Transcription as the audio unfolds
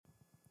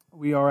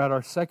We are at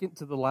our second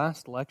to the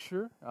last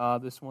lecture,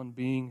 this one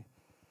being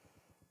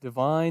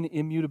divine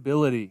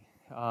immutability.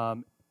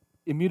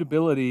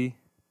 Immutability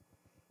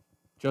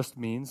just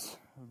means,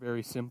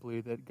 very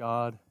simply, that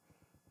God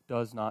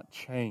does not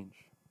change.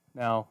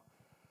 Now,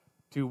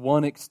 to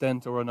one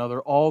extent or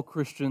another, all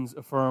Christians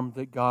affirm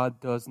that God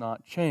does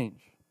not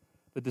change.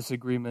 The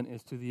disagreement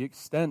is to the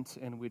extent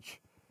in which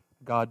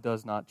God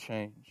does not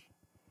change.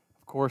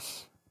 Of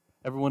course,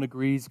 everyone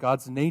agrees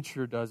God's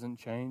nature doesn't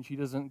change. He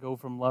doesn't go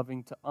from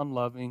loving to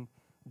unloving,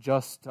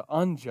 just to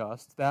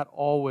unjust. That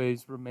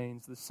always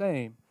remains the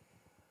same.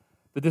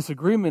 The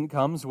disagreement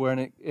comes when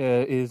it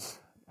is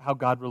how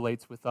God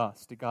relates with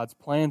us. Do God's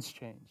plans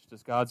change?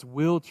 Does God's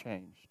will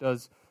change?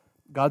 Does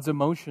God's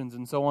emotions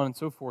and so on and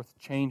so forth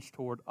change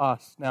toward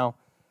us? Now,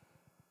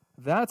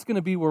 that's going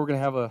to be where we're going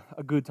to have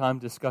a good time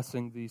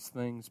discussing these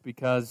things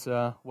because,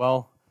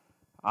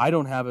 I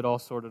don't have it all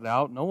sorted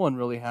out. No one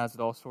really has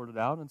it all sorted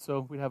out, and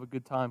so we'd have a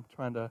good time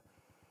trying to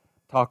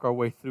talk our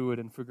way through it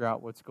and figure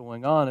out what's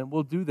going on, and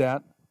we'll do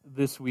that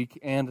this week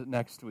and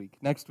next week.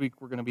 Next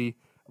week, we're going to be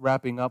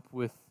wrapping up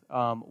with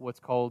what's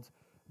called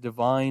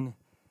divine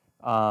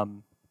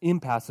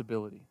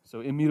impassability. So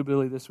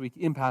immutability this week,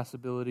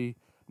 impassability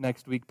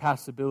next week,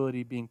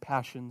 passability being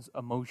passions,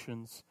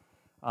 emotions.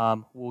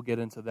 We'll get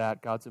into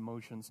that, God's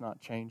emotions not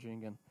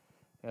changing, and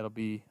it'll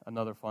be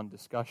another fun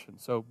discussion.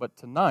 But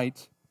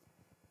tonight,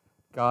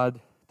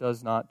 God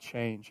does not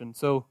change. And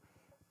so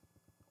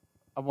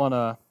I want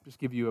to just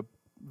give you a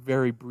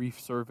very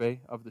brief survey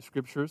of the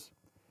Scriptures.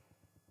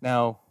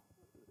 Now,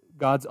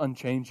 God's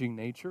unchanging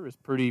nature is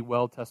pretty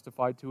well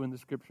testified to in the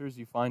Scriptures.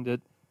 You find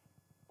it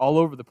all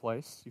over the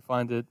place. You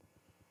find it,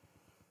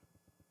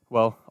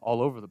 all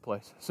over the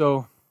place.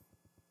 So,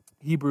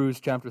 Hebrews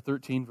chapter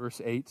 13, verse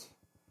 8,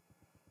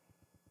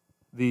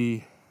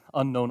 the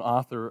unknown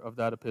author of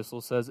that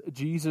epistle says,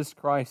 Jesus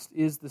Christ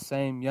is the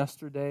same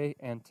yesterday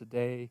and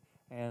today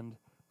and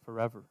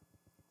forever.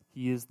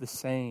 He is the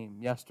same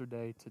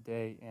yesterday,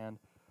 today, and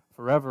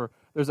forever.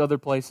 There's other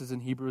places in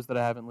Hebrews that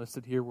I haven't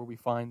listed here where we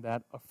find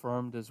that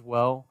affirmed as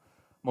well.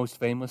 Most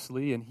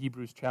famously in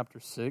Hebrews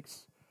chapter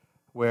 6,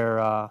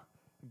 where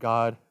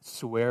God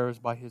swears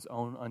by His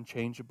own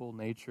unchangeable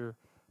nature,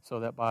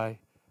 so that by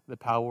the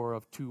power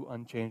of two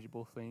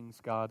unchangeable things,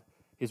 God,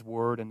 His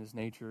word and His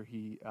nature,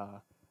 He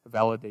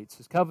validates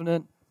His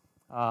covenant.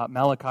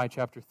 Malachi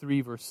chapter 3,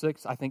 verse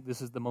 6, I think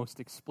this is the most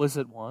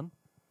explicit one.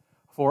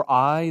 For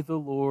I, the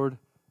Lord,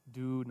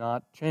 do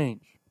not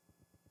change.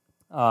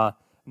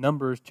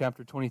 Numbers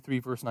chapter 23,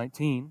 verse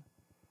 19.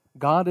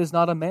 God is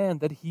not a man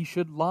that He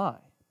should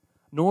lie,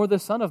 nor the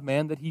Son of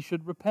Man that He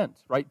should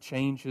repent, right?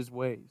 Change His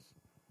ways.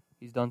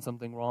 He's done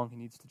something wrong. He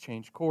needs to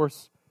change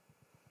course.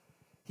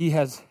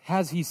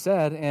 Has He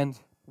said, and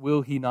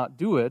will He not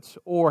do it?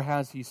 Or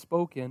has He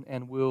spoken,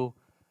 and will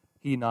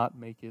He not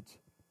make it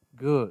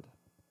good?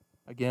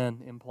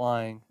 Again,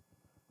 implying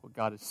what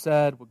God has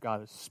said, what God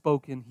has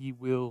spoken, He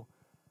will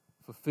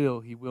fulfill.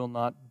 He will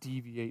not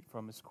deviate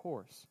from His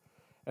course.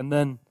 And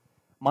then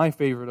my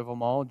favorite of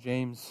them all,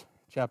 James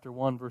chapter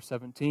 1, verse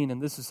 17,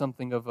 and this is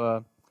something of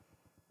a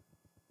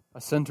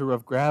center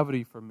of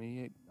gravity for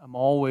me. I'm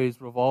always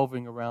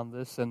revolving around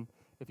this, and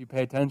if you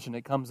pay attention,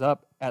 it comes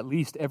up at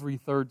least every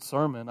third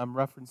sermon. I'm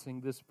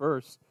referencing this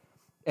verse.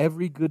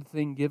 Every good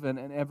thing given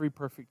and every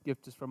perfect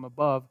gift is from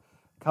above,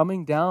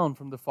 coming down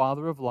from the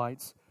Father of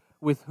lights,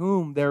 with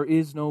whom there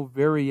is no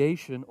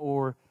variation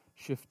or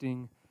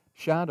shifting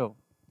shadow.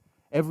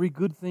 Every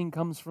good thing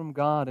comes from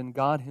God, and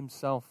God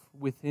Himself,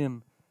 with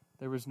Him,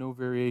 there is no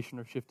variation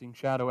or shifting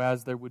shadow,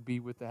 as there would be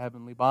with the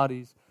heavenly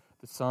bodies,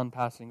 the sun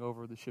passing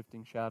over the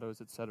shifting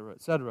shadows, etc.,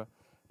 etc.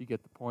 You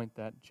get the point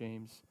that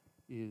James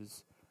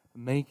is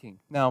making.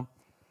 Now,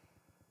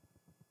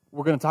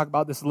 we're going to talk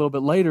about this a little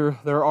bit later.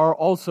 There are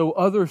also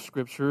other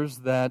scriptures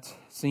that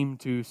seem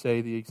to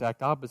say the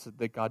exact opposite,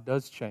 that God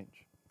does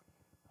change.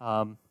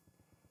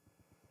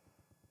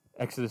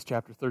 Exodus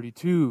chapter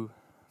 32,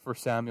 1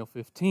 Samuel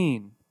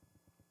 15,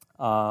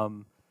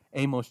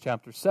 Amos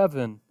chapter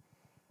 7,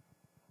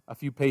 a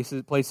few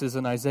places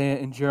in Isaiah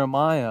and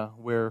Jeremiah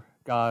where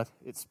God,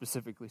 it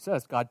specifically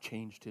says, God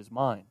changed His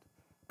mind.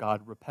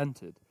 God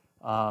repented.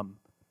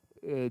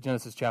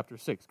 Genesis chapter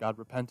 6, God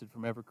repented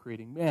from ever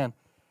creating man.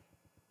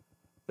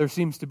 There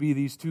seems to be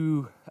these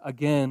two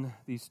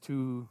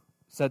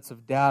sets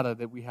of data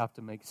that we have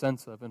to make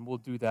sense of, and we'll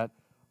do that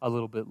a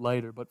little bit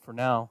later. But for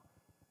now,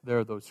 there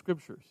are those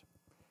scriptures.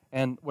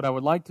 And what I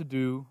would like to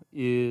do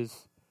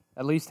is,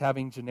 at least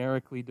having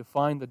generically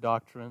defined the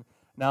doctrine,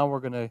 now we're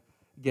going to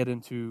get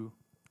into,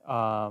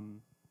 we're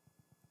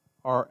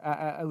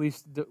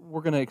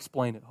going to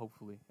explain it,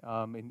 hopefully,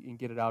 and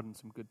get it out in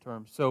some good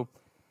terms. So,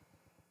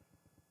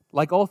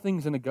 like all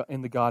things in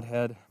the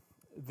Godhead,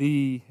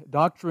 the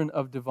doctrine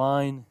of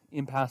divine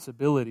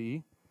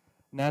impassibility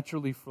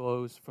naturally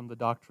flows from the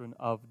doctrine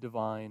of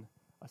divine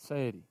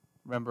aseity.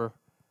 Remember,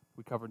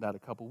 we covered that a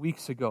couple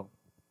weeks ago.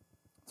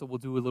 So we'll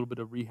do a little bit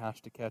of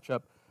rehash to catch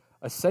up.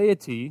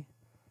 Aseity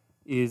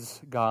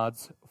is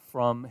God's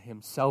from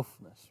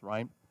Himselfness,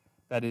 right?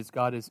 That is,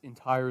 God is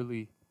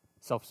entirely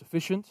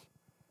self-sufficient.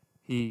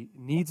 He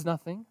needs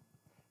nothing.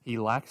 He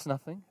lacks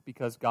nothing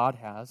because God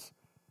has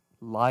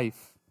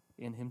life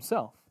in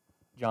himself.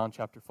 John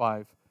chapter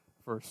 5,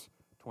 verse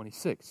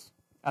 26.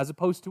 As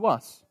opposed to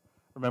us.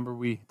 Remember,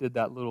 we did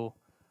that little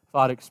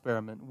thought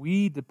experiment.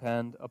 We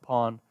depend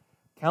upon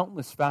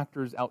countless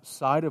factors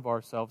outside of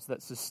ourselves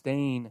that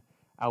sustain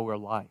our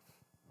life,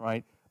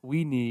 right?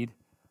 We need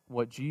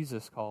what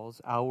Jesus calls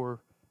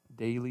our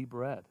daily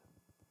bread.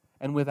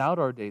 And without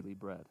our daily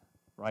bread,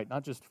 right,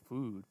 not just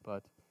food,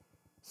 but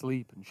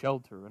sleep and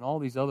shelter and all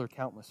these other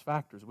countless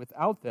factors,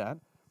 without that,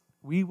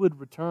 we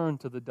would return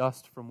to the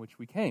dust from which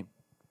we came.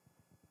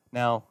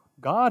 Now,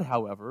 God,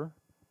 however,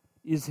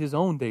 is his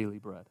own daily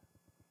bread.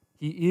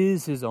 He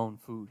is his own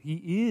food.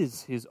 He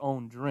is his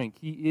own drink.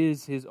 He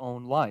is his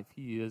own life.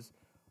 He is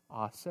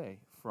ase,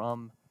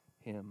 from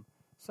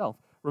himself.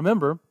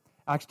 Remember,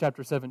 Acts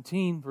chapter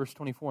 17, verse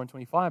 24 and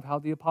 25, how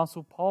the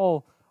Apostle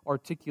Paul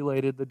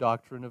articulated the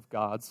doctrine of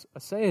God's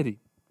aseity.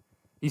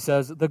 He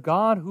says, "The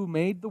God who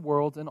made the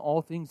world and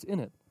all things in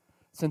it,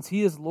 since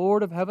he is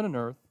Lord of heaven and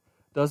earth,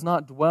 does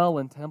not dwell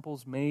in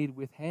temples made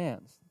with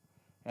hands."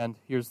 And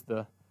here's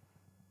the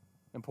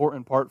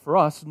important part for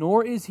us,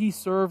 "Nor is he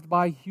served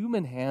by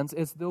human hands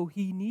as though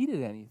he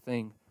needed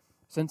anything,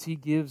 since he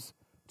gives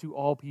to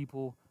all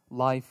people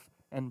life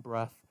and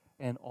breath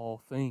and all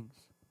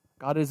things."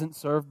 God isn't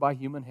served by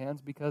human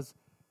hands because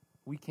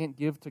we can't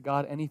give to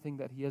God anything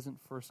that he hasn't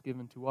first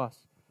given to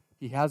us.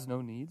 He has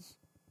no needs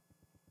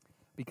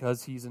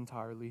because he's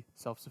entirely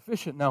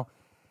self-sufficient. Now,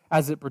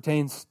 as it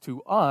pertains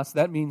to us,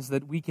 that means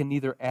that we can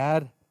neither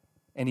add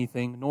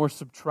anything nor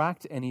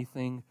subtract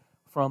anything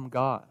from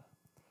God.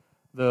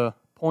 The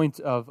point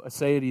of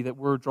aseity that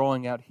we're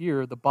drawing out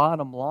here, the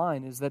bottom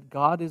line is that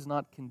God is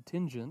not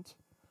contingent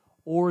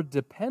or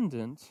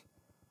dependent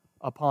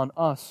upon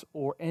us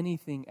or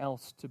anything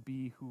else to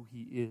be who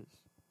he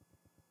is.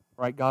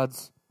 Right?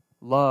 God's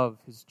love,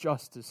 his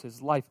justice,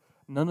 his life,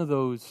 none of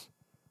those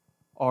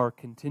are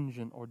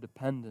contingent or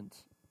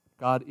dependent.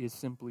 God is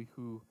simply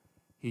who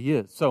he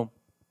is. So,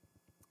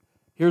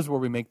 here's where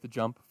we make the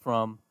jump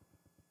from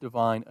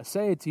divine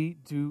aseity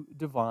to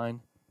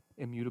divine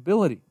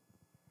immutability.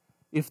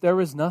 If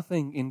there is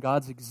nothing in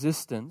God's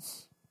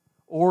existence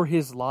or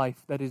his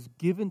life that is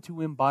given to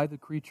him by the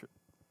creature,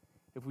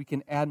 if we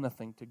can add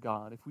nothing to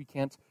God, if we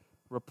can't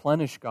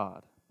replenish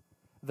God,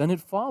 then it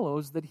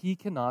follows that he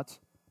cannot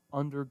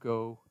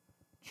undergo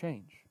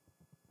change.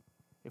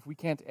 If we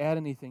can't add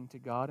anything to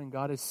God and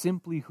God is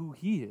simply who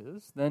he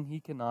is, then he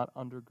cannot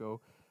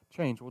undergo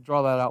change. We'll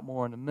draw that out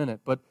more in a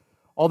minute, but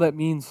all that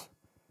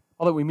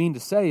we mean to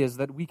say is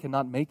that we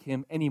cannot make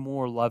him any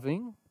more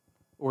loving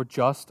or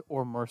just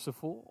or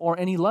merciful or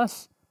any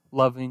less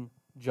loving,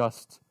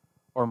 just,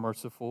 or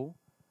merciful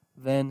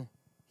than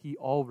he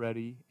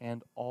already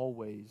and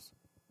always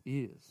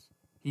is.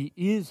 He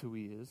is who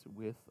he is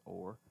with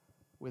or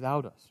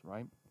without us,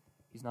 right?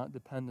 He's not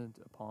dependent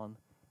upon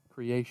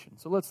creation.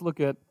 So let's look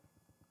at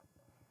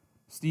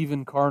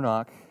Stephen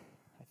Carnock.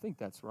 I think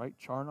that's right.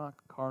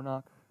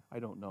 Carnock, I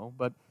don't know.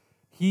 But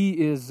he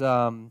is,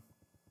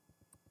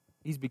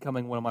 he's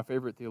becoming one of my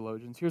favorite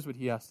theologians. Here's what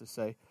he has to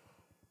say.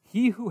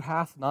 "He who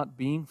hath not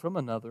being from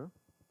another,"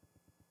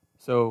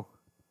 so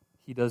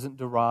he doesn't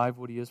derive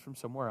what he is from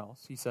somewhere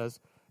else, he says,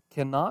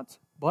 "cannot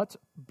but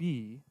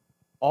be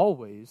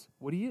always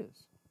what he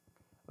is.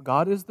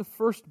 God is the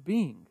first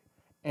being,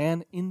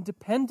 an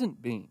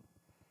independent being.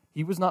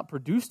 He was not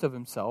produced of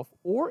himself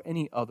or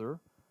any other,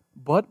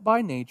 but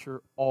by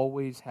nature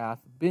always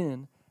hath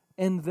been,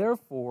 and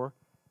therefore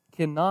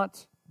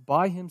cannot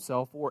by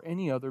himself or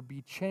any other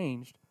be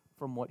changed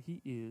from what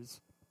he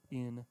is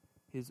in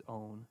his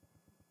own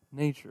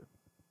nature."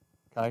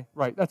 Okay?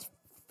 Right, that's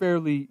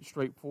fairly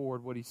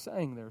straightforward what he's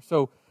saying there.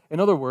 So, in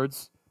other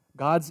words,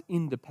 God's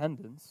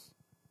independence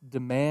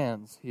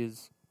demands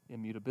his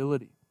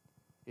immutability.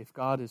 If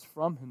God is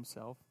from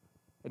himself,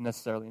 it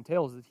necessarily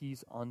entails that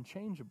he's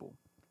unchangeable.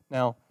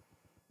 Now,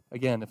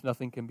 again, if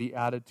nothing can be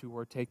added to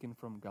or taken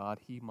from God,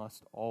 he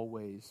must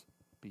always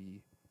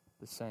be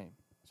the same.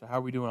 So how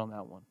are we doing on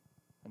that one?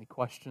 Any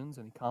questions,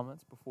 any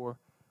comments before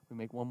we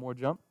make one more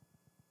jump?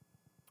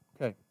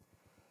 Okay.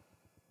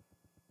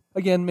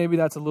 Again, maybe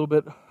that's a little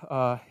bit,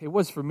 it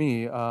was for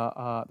me,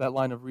 that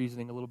line of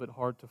reasoning a little bit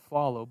hard to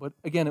follow. But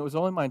again, it was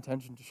only my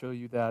intention to show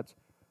you that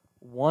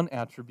one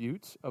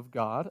attribute of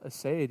God,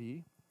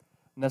 aseity,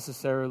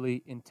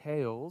 necessarily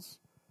entails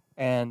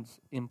and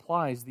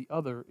implies the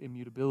other,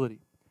 immutability.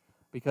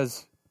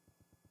 Because,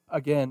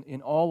 again,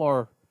 in all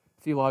our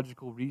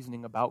theological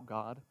reasoning about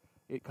God,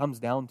 it comes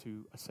down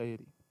to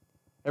aseity.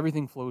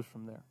 Everything flows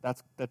from there.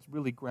 That's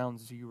really ground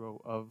zero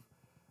of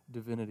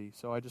divinity.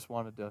 So I just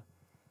wanted to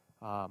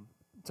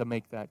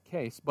make that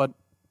case. But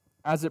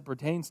as it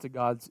pertains to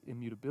God's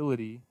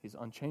immutability, his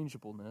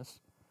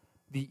unchangeableness,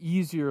 the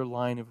easier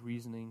line of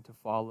reasoning to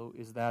follow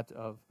is that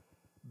of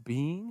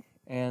being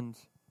and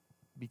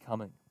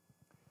becoming.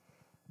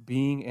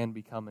 Being and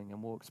becoming,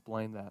 and we'll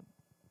explain that.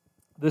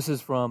 This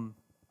is from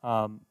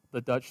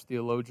the Dutch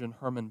theologian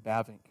Herman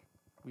Bavinck.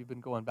 We've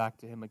been going back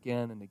to him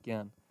again and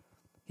again.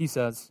 He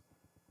says,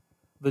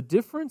 The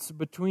difference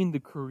between the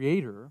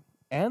creator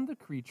and the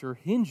creature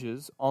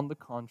hinges on the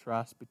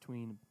contrast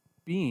between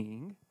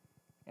being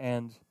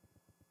and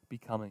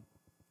becoming.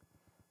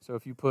 So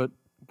if you put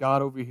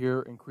God over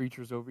here and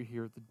creatures over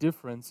here, the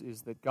difference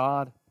is that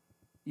God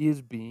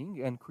is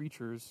being and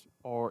creatures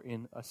are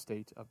in a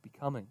state of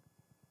becoming,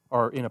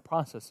 or in a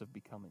process of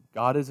becoming.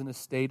 God is in a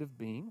state of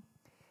being,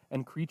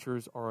 and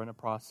creatures are in a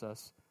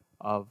process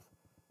of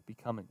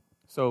becoming.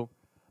 So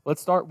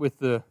let's start with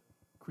the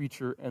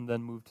creature and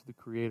then move to the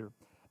creator.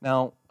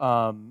 Now,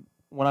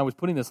 when I was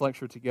putting this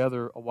lecture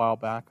together a while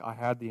back, I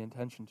had the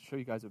intention to show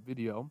you guys a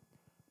video,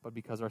 but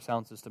because our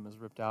sound system is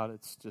ripped out,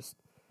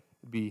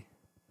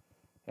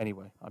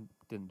 anyway, I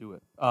didn't do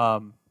it.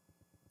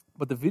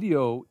 But the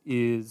video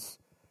is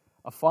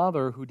a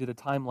father who did a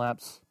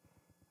time-lapse,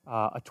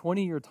 a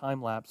 20-year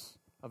time-lapse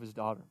of his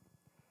daughter.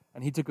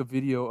 And he took a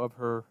video of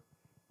her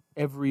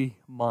every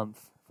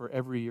month for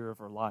every year of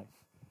her life.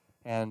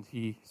 And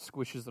he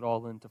squishes it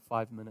all into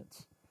 5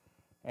 minutes.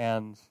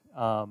 And,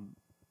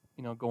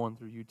 going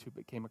through YouTube,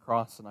 it came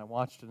across, and I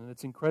watched it. And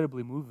it's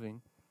incredibly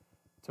moving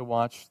to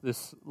watch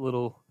this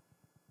little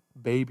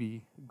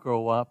baby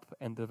grow up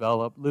and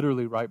develop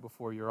literally right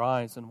before your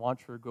eyes, and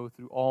watch her go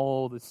through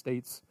all the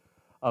states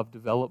of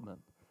development,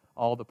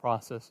 all the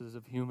processes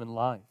of human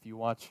life. You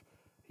watch,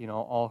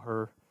 all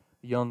her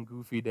young,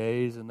 goofy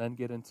days, and then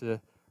get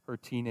into her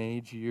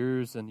teenage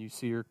years, and you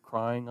see her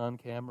crying on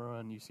camera,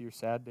 and you see her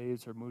sad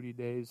days, her moody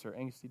days, her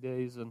angsty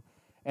days, and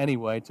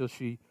anyway, till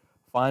she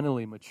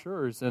finally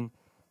matures. And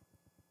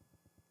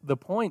the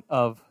point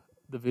of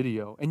the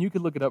video, and you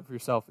can look it up for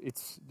yourself,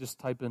 it's just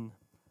type in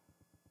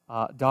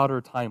daughter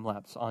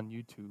time-lapse on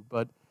YouTube,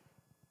 but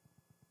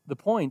the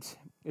point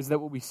is that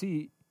what we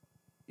see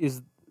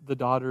is the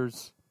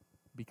daughter's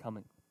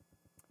becoming,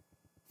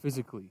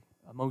 physically,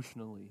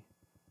 emotionally,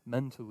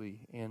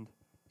 mentally, and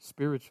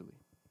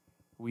spiritually.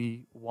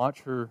 We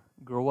watch her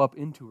grow up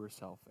into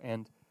herself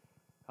and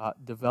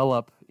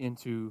develop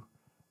into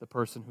the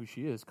person who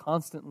she is,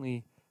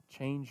 constantly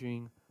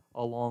changing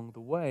along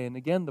the way. And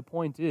again, the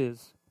point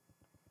is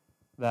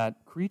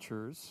that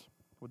creatures,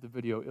 what the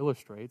video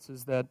illustrates,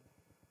 is that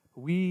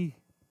we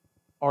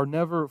are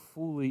never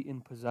fully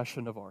in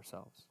possession of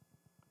ourselves.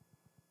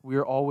 We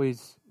are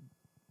always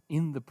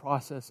in the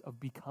process of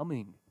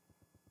becoming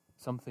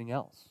something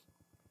else.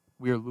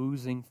 We are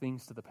losing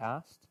things to the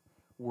past.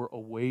 We're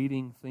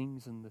awaiting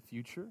things in the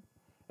future.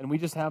 And we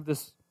just have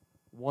this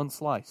one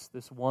slice,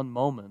 this one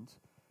moment,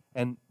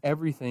 and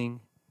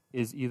everything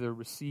is either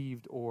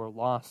received or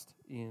lost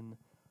in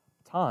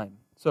time.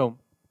 So,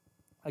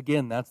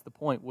 again, that's the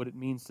point, what it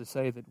means to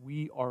say that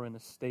we are in a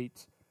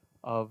state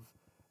of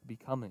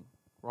becoming.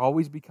 We're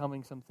always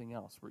becoming something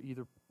else. We're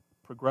either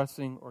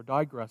progressing or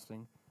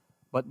digressing,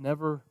 but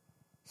never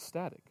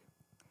static.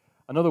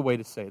 Another way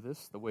to say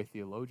this, the way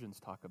theologians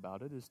talk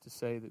about it, is to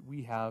say that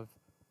we have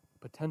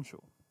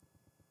potential.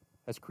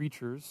 As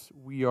creatures,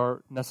 we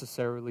are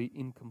necessarily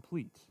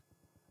incomplete,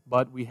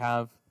 but we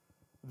have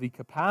the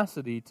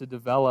capacity to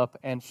develop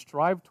and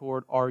strive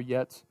toward our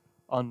yet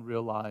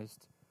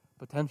unrealized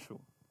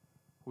potential.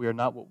 We are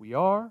not what we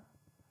are.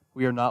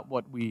 We are not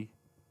what we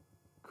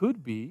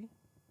could be,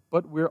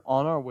 but we're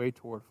on our way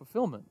toward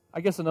fulfillment. I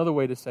guess another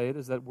way to say it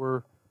is that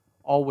we're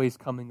always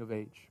coming of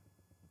age.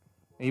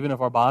 Even if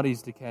our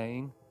body's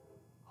decaying,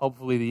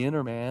 hopefully the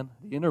inner man,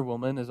 the inner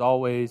woman is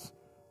always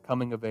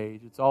coming of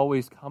age. It's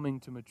always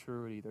coming to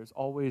maturity. There's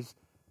always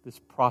this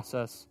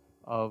process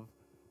of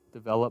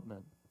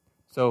development.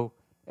 So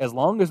as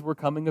long as we're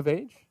coming of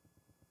age,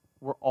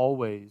 we're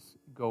always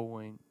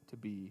going to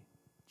be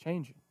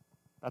changing.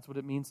 That's what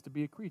it means to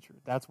be a creature.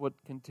 That's what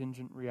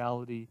contingent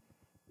reality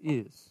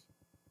is.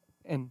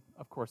 And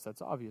of course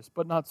that's obvious,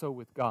 but not so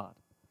with God.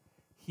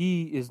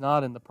 He is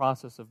not in the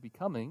process of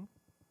becoming,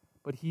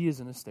 but he is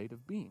in a state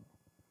of being.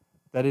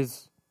 That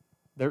is,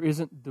 there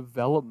isn't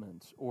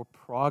development or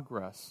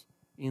progress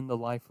in the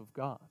life of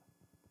God.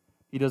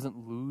 He doesn't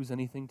lose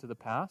anything to the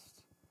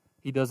past.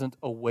 He doesn't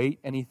await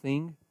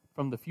anything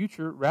from the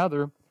future.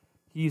 Rather,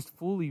 he's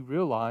fully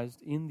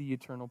realized in the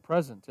eternal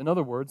present. In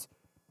other words,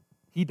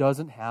 he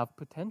doesn't have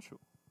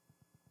potential.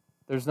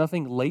 There's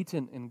nothing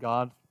latent in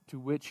God to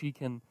which he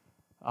can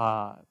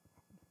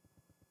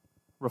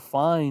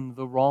refine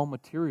the raw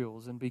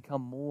materials and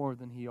become more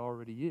than he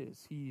already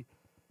is. He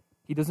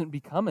doesn't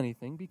become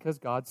anything because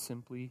God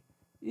simply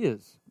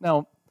is.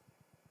 Now,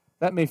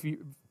 that may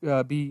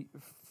be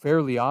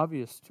fairly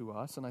obvious to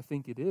us, and I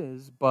think it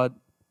is, but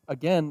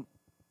again,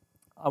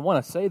 I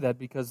want to say that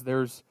because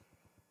there's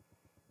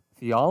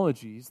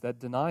theologies that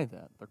deny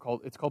that.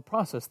 It's called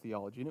process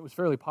theology, and it was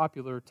fairly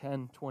popular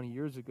 10, 20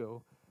 years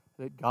ago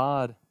that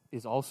God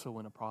is also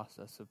in a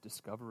process of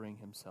discovering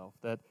himself,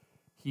 that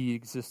he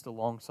exists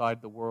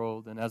alongside the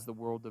world, and as the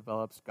world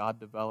develops, God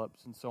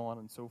develops, and so on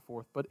and so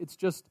forth. But it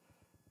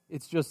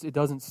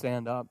doesn't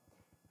stand up,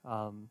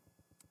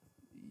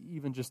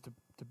 even just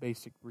to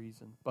basic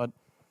reason. But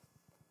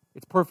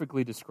it's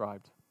perfectly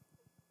described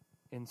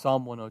in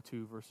Psalm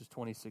 102, verses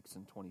 26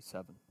 and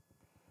 27.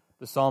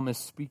 The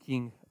psalmist,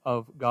 speaking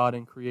of God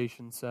and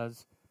creation,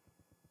 says,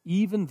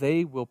 "Even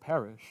they will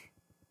perish,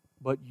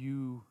 but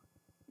you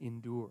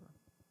endure.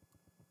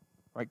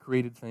 Right?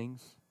 Created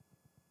things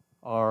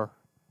are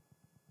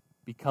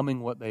becoming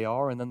what they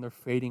are, and then they're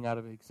fading out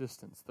of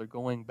existence. They're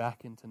going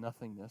back into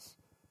nothingness.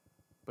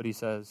 But he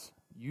says,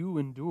 you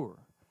endure.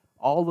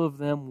 All of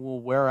them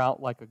will wear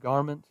out like a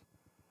garment,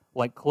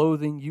 like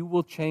clothing. You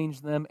will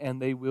change them,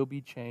 and they will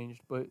be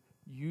changed. But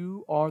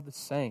you are the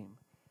same,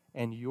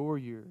 and your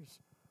years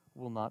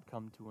will not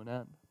come to an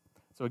end.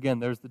 So again,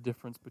 there's the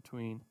difference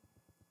between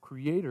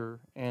creator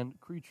and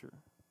creature,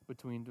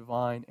 between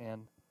divine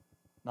and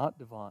not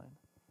divine.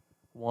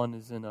 One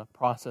is in a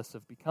process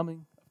of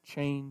becoming, of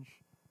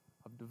change,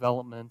 of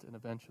development, and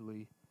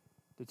eventually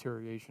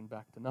deterioration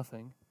back to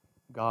nothing.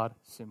 God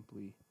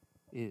simply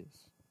is.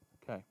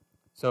 Okay,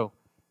 so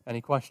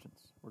any questions?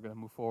 We're going to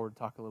move forward and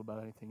talk a little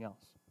about anything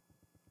else.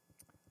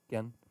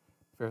 Again,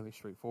 fairly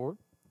straightforward.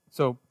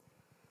 So,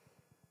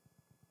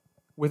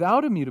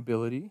 without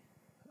immutability,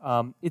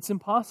 it's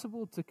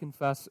impossible to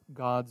confess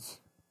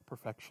God's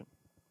perfection.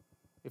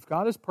 If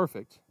God is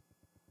perfect,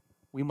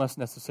 we must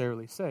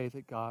necessarily say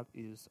that God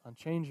is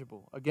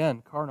unchangeable.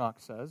 Again,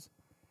 Carnock says,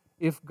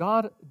 if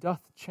God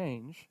doth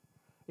change,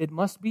 it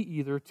must be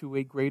either to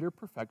a greater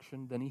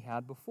perfection than he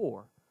had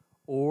before,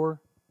 or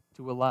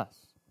to a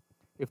less.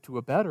 If to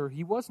a better,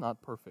 he was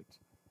not perfect,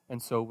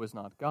 and so was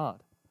not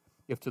God.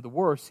 If to the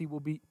worse, he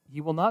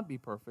will not be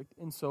perfect,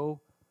 and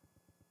so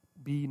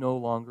be no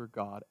longer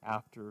God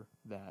after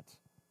that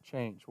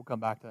change. We'll come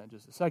back to that in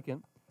just a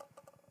second.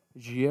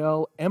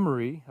 Gilles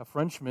Emery, a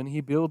Frenchman, he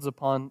builds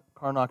upon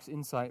Carnock's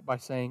insight by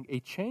saying, a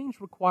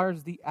change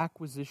requires the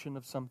acquisition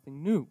of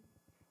something new,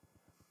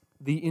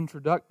 the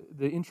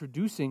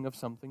introducing of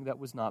something that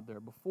was not there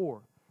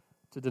before.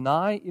 To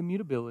deny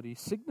immutability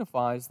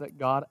signifies that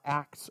God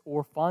acts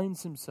or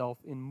finds himself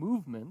in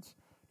movement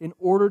in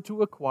order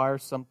to acquire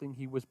something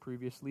he was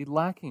previously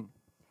lacking,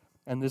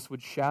 and this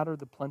would shatter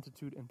the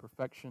plenitude and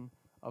perfection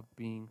of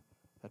being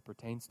that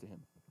pertains to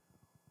him.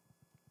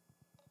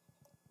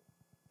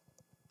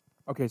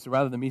 Okay, so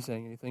rather than me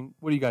saying anything,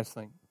 what do you guys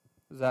think?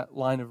 Does that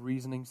line of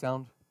reasoning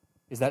sound?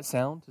 Is that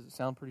sound? Does it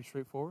sound pretty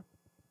straightforward?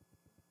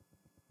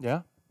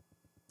 Yeah?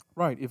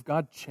 Right. If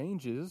God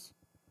changes,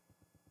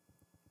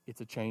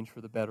 it's a change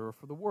for the better or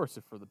for the worse.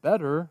 If for the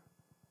better,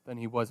 then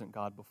he wasn't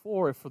God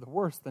before. If for the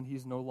worse, then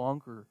he's no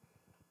longer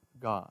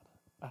God.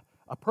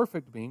 A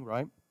perfect being,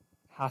 right,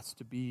 has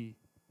to be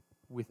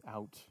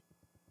without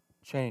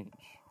change.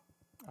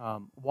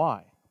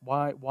 Why?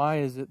 Why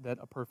is it that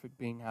a perfect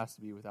being has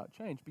to be without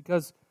change?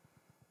 Because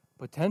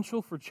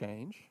potential for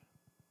change,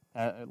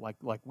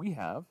 like we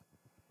have,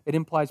 it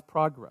implies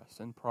progress,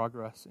 and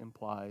progress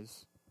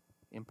implies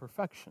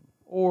imperfection,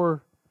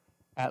 or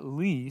at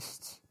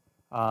least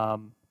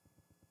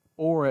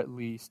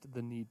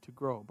the need to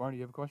grow. Barney,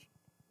 you have a question?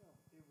 Yeah,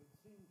 it would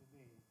seem to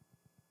me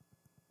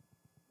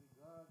that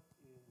God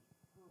is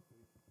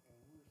perfect, and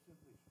we're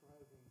simply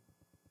striving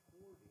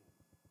toward Him.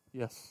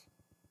 Yes.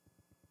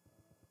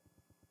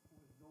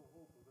 With no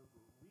hope of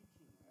ever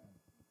reaching that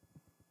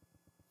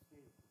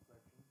state of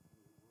perfection, as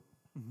it were.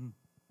 Mm-hmm.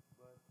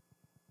 But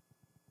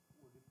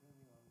we're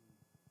depending on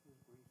His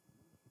grace and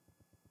mercy.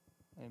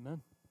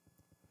 Amen.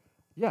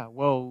 Yeah,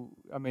 well,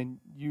 I mean,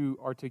 you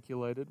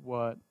articulated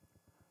what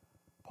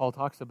Paul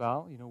talks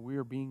about. You know, we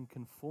are being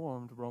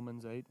conformed,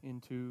 Romans 8,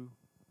 into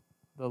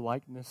the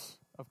likeness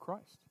of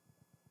Christ.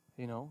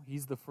 You know,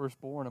 he's the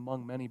firstborn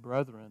among many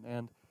brethren,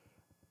 and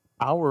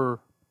our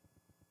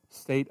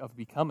state of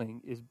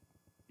becoming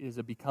is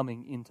a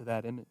becoming into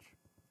that image.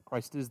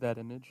 Christ is that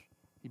image.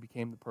 He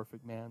became the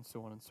perfect man,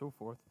 so on and so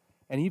forth,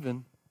 and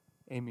even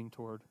aiming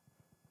toward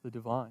the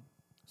divine.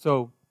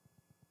 So,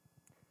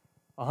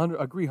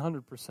 agree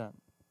 100%.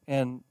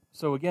 And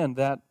so again,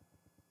 that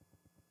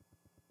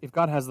if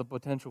God has the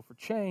potential for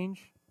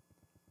change,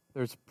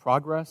 there's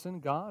progress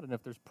in God, and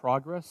if there's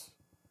progress,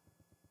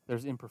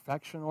 there's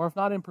imperfection, or if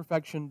not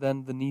imperfection,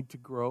 then the need to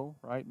grow,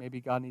 right?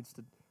 Maybe God needs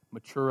to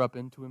mature up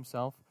into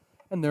himself,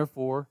 and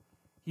therefore,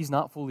 he's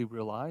not fully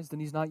realized,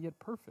 and he's not yet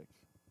perfect.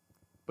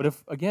 But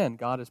if, again,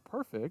 God is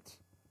perfect,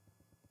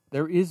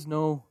 there is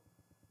no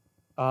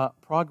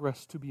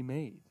progress to be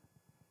made.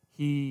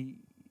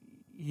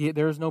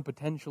 There is no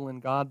potential in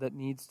God that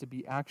needs to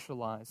be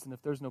actualized. And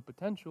if there's no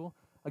potential,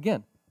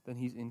 again, then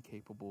he's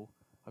incapable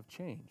of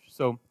change.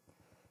 So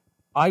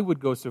I would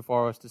go so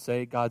far as to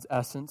say God's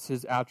essence,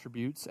 his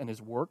attributes, and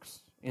his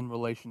works in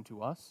relation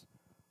to us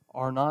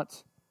are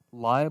not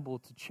liable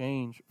to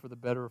change for the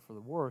better or for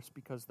the worse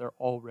because they're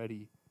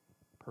already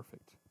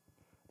perfect.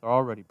 They're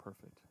already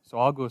perfect. So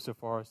I'll go so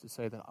far as to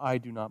say that I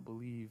do not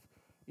believe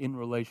in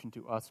relation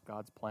to us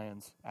God's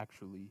plans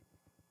actually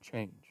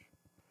change.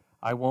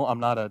 I'm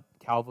not a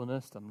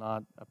Calvinist.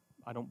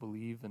 I don't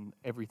believe in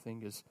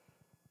everything is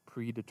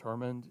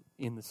predetermined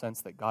in the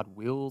sense that God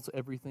wills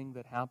everything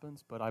that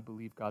happens, but I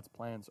believe God's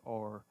plans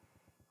are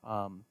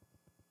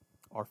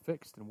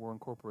fixed and we're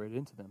incorporated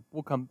into them.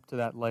 We'll come to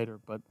that later,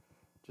 but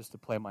just to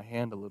play my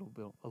hand a little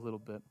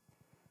bit.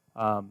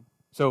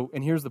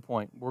 And here's the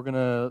point. We're going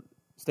to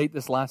state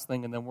this last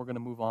thing, and then we're going to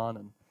move on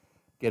and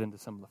get into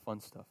some of the fun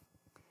stuff.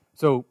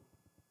 So,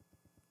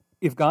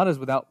 if God is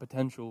without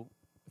potential,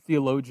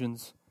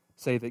 theologians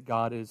say that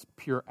God is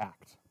pure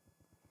act.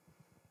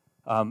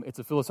 It's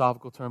a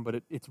philosophical term,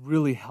 but it's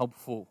really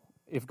helpful.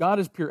 If God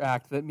is pure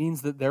act, that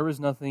means that there is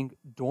nothing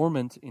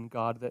dormant in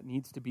God that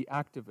needs to be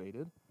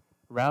activated.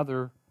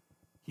 Rather,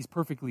 he's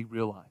perfectly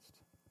realized.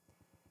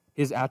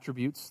 His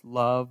attributes,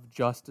 love,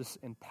 justice,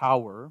 and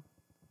power,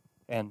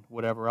 and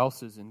whatever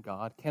else is in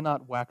God,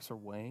 cannot wax or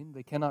wane.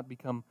 They cannot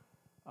become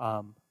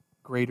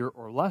greater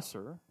or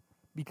lesser,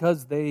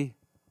 because they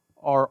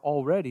are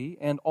already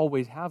and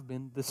always have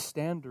been the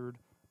standard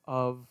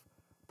of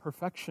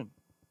perfection.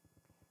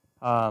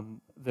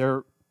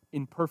 They're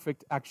in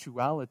perfect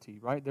actuality,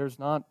 right?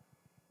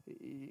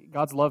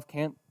 God's love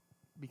can't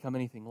become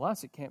anything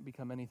less. It can't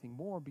become anything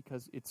more,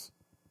 because it's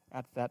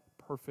at that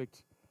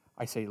perfect,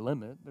 I say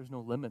limit. There's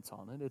no limits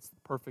on it. It's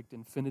the perfect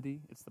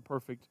infinity. It's the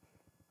perfect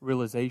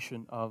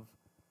realization of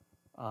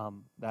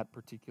that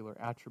particular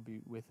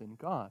attribute within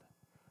God.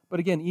 But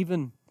again,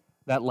 even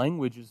that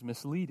language is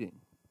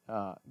misleading.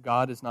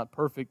 God is not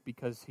perfect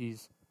because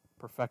he's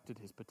perfected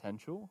his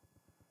potential,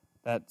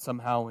 that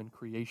somehow in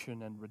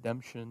creation and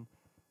redemption,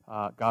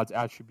 God's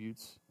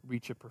attributes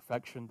reach a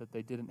perfection that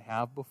they didn't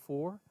have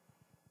before,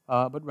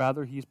 but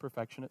rather he's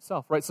perfection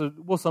itself, right? So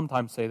we'll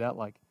sometimes say that,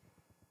 like,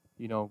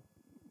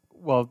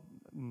 well,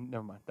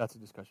 never mind. That's a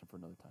discussion for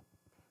another time.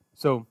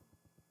 So,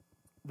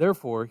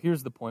 therefore,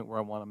 here's the point where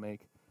I want to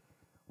make.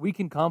 We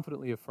can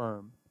confidently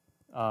affirm,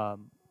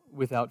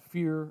 without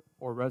fear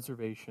or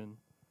reservation,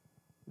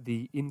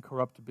 the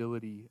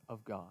incorruptibility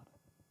of God.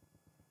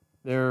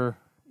 There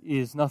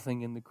is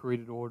nothing in the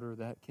created order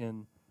that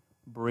can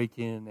break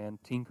in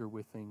and tinker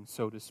with things,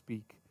 so to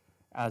speak,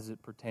 as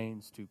it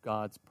pertains to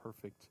God's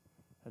perfect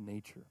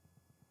nature.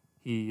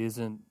 He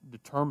isn't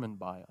determined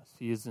by us.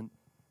 He isn't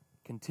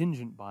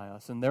contingent by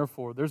us. And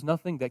therefore, there's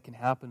nothing that can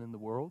happen in the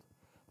world.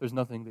 There's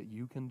nothing that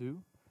you can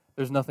do.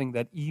 There's nothing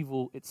that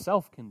evil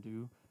itself can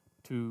do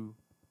to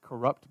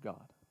corrupt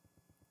God.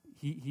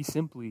 He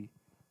simply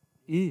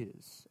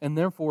is. And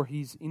therefore,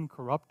 he's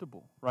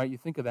incorruptible, right? You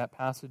think of that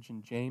passage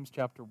in James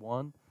chapter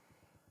 1,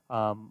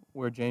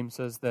 where James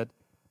says that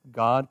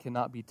God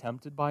cannot be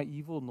tempted by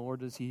evil, nor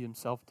does he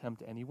himself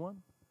tempt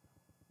anyone.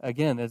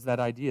 Again, there's that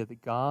idea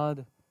that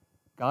God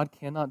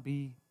cannot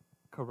be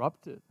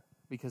corrupted,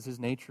 because his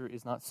nature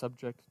is not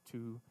subject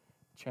to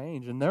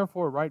change. And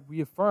therefore, right, we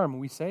affirm,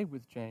 we say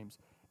with James,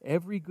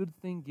 every good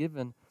thing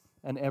given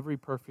and every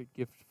perfect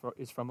gift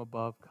is from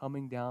above,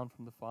 coming down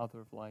from the Father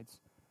of lights,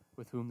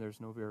 with whom there's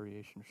no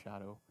variation or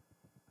shadow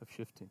of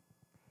shifting.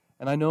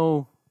 And I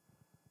know,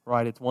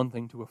 right, it's one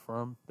thing to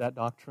affirm that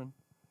doctrine,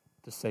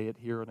 to say it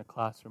here in a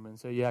classroom and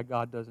say, yeah,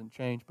 God doesn't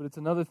change. But it's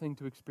another thing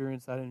to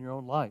experience that in your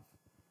own life,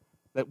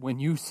 that when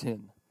you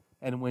sin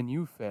and when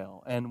you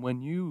fail and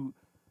when you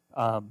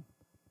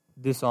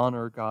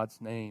dishonor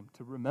God's name,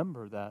 to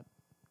remember that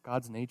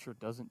God's nature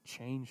doesn't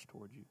change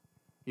toward you.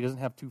 He doesn't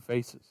have two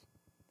faces.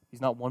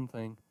 He's not one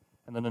thing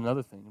and then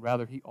another thing.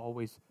 Rather, he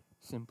always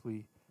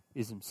simply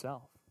is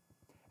himself.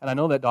 And I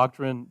know that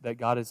doctrine that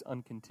God is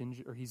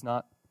uncontingent, or he's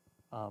not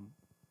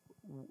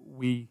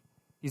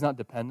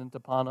dependent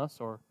upon us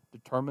or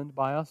determined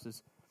by us,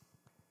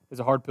 is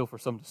a hard pill for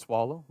some to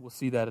swallow. We'll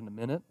see that in a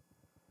minute.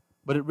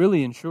 But it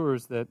really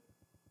ensures that,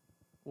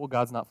 well,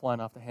 God's not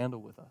flying off the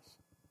handle with us.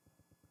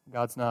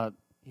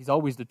 He's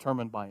always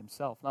determined by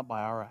himself, not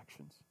by our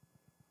actions.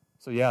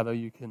 So yeah, though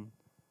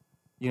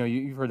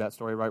you've heard that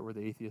story, right, where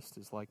the atheist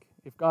is like,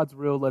 if God's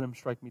real, let him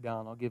strike me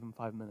down. I'll give him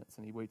 5 minutes.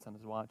 And he waits on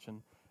his watch,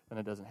 and then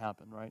it doesn't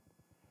happen, right?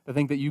 To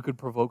think that you could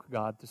provoke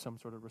God to some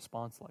sort of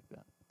response like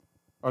that.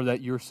 Or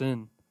that your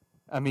sin,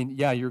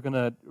 you're going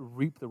to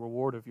reap the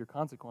reward of your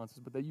consequences,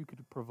 but that you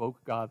could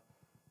provoke God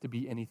to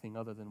be anything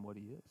other than what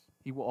he is.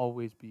 He will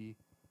always be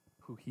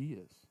who he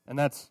is. And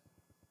that's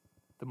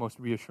the most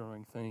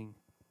reassuring thing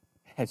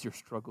as you're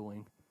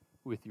struggling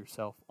with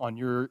yourself on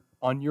your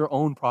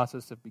own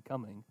process of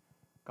becoming.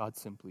 God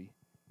simply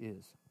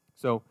is.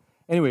 So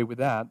anyway, with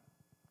that,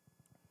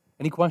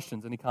 any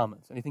questions, any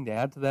comments, anything to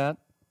add to that?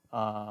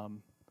 Are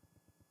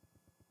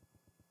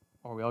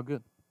we all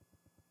good?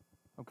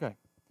 Okay.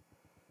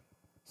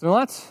 So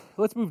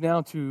let's move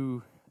now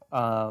to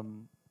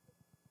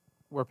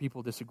where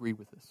people disagree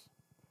with this.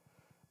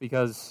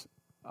 Because,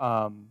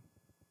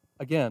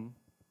 again,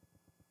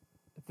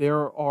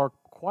 there are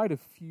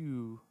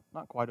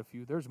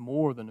there's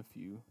more than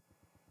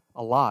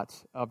a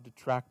lot of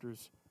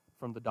detractors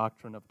from the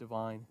doctrine of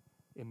divine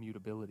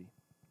immutability.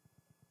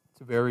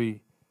 It's a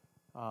very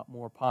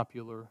more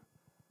popular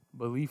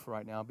belief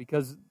right now,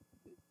 because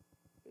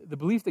the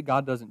belief that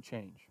God doesn't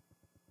change,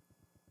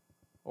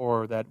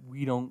 or that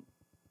we don't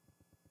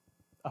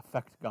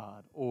affect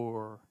God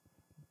or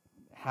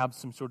have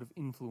some sort of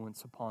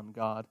influence upon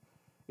God,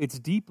 it's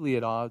deeply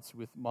at odds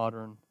with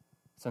modern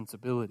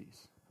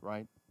sensibilities,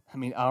 right?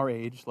 Our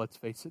age, let's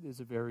face it, is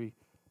a very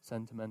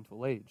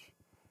sentimental age.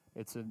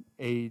 It's an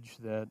age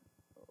that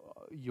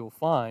you'll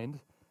find,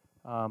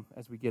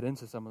 as we get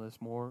into some of this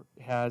more,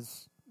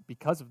 has,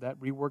 because of that,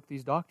 reworked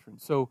these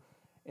doctrines. So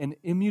an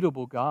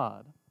immutable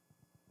God,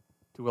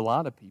 to a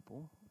lot of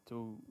people,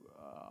 to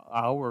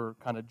our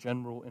kind of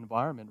general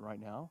environment right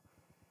now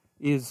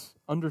is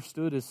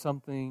understood as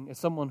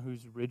someone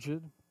who's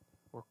rigid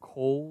or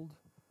cold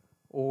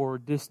or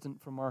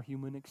distant from our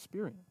human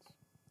experience,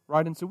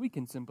 right? And so we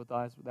can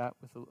sympathize with that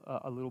with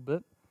a little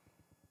bit.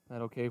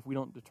 That, okay, if we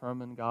don't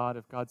determine God,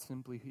 if God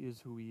simply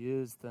is who He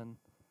is, then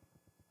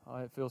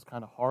it feels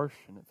kind of harsh,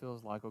 and it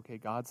feels like, okay,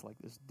 God's like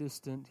this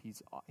distant,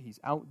 He's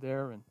out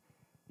there, and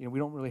we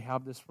don't really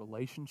have this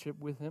relationship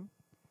with Him.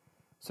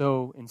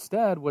 So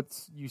instead, what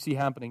you see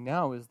happening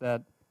now is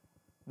that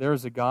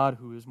there's a God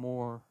who is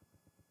more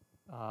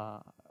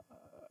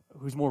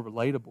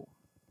relatable.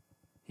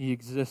 He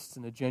exists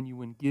in a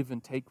genuine give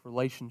and take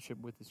relationship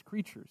with His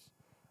creatures.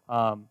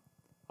 I'd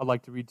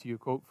like to read to you a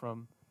quote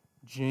from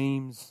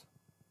James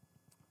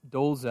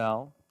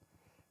Dolezal.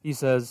 He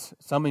says,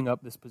 summing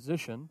up this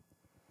position,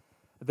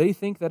 they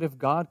think that if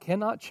God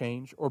cannot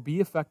change or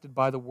be affected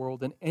by the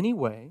world in any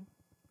way,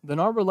 then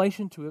our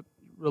relationship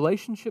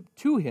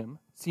to Him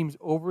seems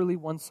overly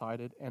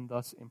one-sided and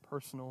thus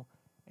impersonal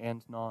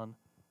and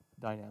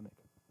non-dynamic.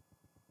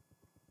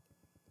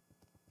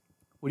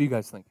 What do you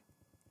guys think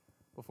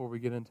before we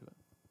get into it?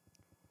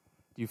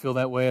 Do you feel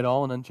that way at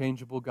all? An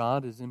unchangeable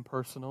God is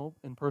impersonable,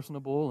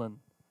 and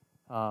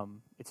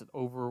it's an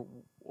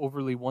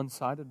overly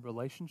one-sided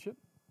relationship?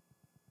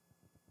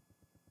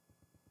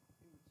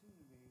 It would seem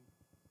to me,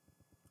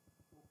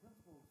 well,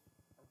 principles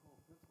are called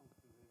principles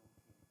because they don't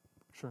change.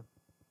 Sure.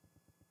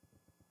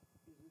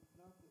 Is it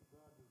not that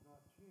God does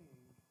not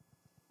change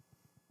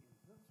in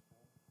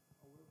principle,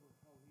 however,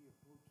 how He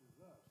approaches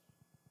us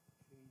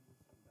changes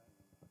in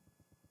dynamic?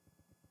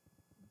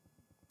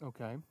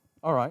 Okay.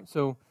 All right.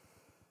 So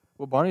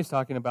what Barney's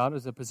talking about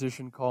is a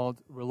position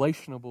called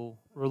relational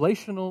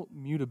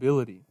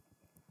mutability.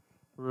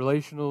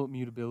 Relational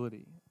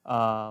mutability.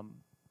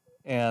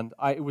 And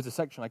it was a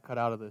section I cut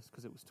out of this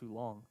because it was too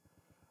long.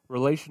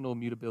 Relational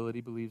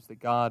mutability believes that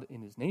God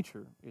in His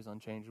nature is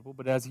unchangeable,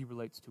 but as He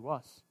relates to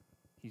us,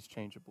 He's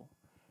changeable.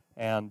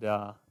 And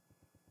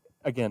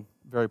again,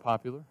 very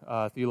popular.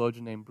 A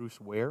theologian named Bruce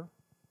Ware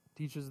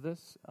teaches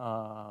this.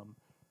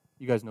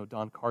 You guys know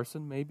Don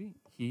Carson, maybe.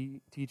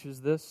 He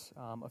teaches this.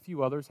 A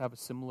few others have a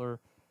similar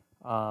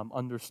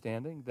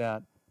understanding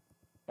that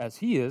as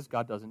He is,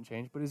 God doesn't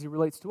change, but as He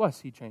relates to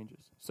us, He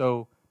changes.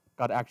 So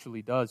God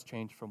actually does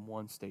change from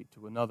one state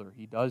to another.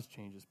 He does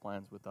change His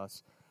plans with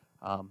us.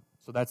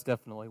 So that's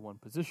definitely one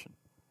position.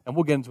 And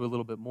we'll get into a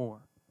little bit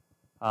more.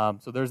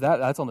 So there's that.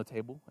 That's on the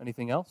table.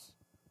 Anything else?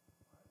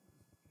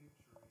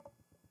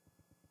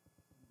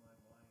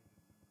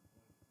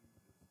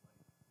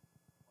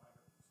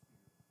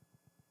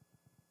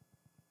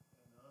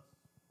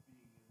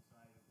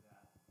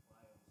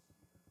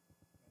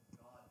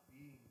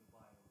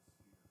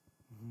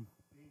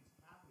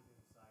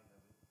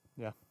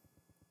 Yeah.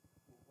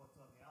 What's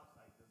on the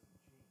outside doesn't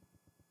change.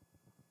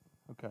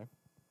 Okay.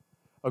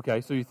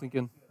 Okay, so you're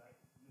thinking...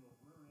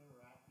 We're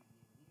interacting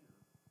in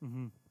here,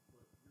 Mm-hmm.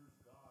 but here's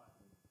God,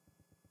 and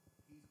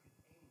He's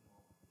containing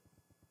all of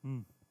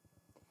this.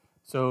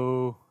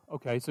 So,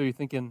 okay, so you're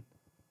thinking,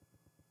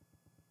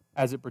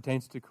 as it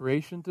pertains to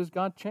creation, does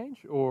God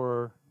change,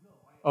 or...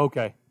 No.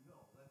 Okay. No,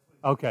 that's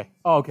what Okay.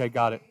 Oh, okay,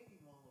 got it.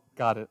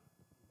 Got it.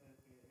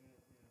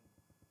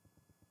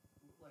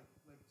 And like you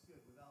said,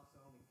 without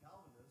sounding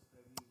Calvinist,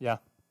 Yeah.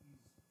 He's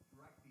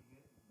directing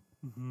it.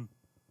 Mm-hmm.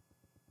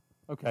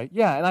 Okay,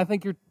 yeah, and I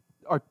think you're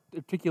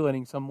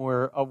articulating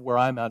somewhere of where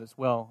I'm at as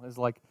well. Is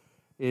like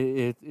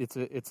it's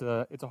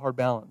a hard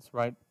balance,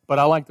 right? But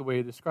I like the way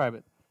you describe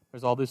it.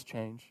 There's all this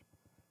change,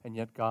 and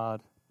yet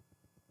God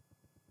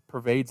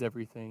pervades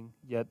everything,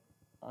 yet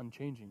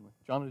unchangingly.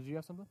 John, did you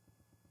have something?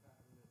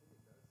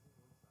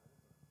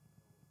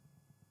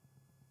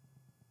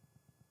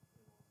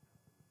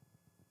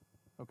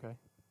 Okay.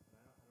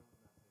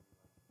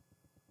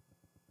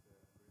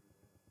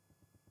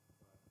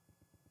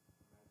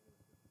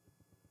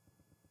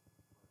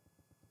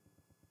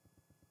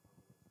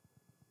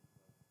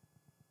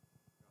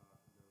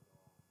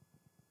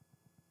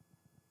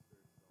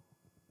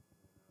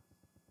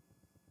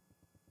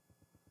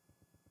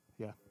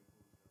 Yeah.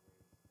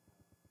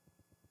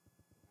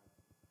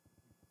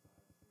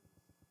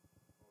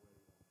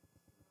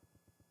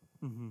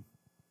 Mm-hmm.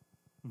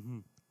 Mm-hmm.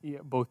 Yeah,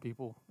 both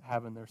people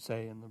having their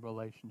say in the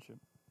relationship.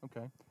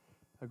 Okay.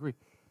 Agree.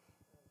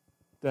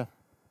 Yeah.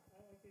 I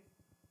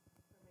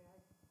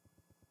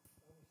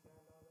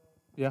understand all that.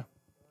 Yeah. I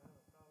don't have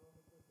a problem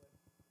with it, but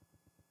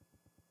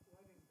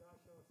why did God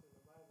show us in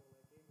the Bible,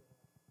 like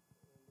Abraham,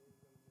 when they were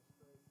going to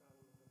destroy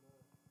Sodom and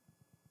Gomorrah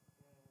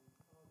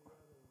and all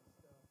the other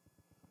stuff?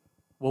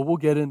 Well, we'll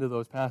get into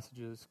those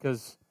passages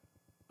because,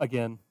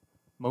 again,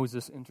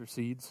 Moses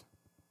intercedes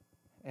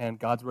and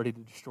God's ready to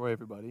destroy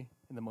everybody.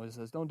 And then Moses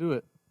says, don't do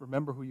it.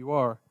 Remember who you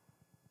are.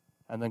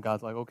 And then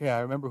God's like, okay,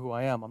 I remember who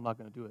I am. I'm not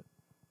going to do it.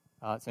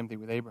 Same thing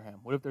with Abraham.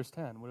 What if there's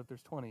 10? What if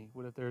there's 20?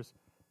 What if there's...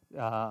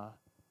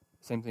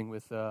 same thing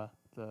with the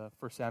 1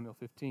 Samuel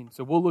 15.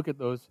 So we'll look at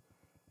those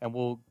and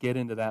we'll get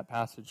into that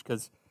passage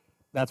because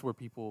that's where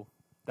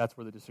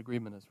the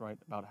disagreement is, right?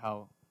 About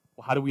how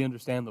do we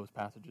understand those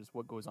passages?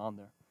 What goes on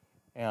there?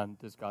 And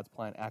does God's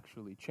plan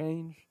actually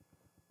change?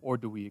 Or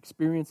do we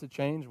experience a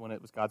change when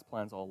it was God's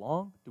plans all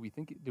along?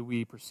 Do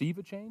we perceive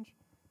a change,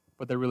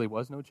 but there really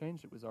was no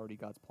change? It was already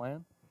God's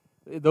plan?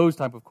 Those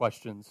type of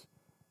questions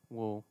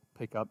we'll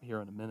pick up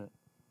here in a minute.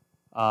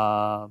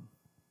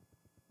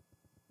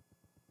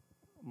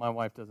 My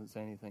wife doesn't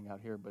say anything out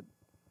here, but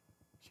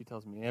she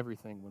tells me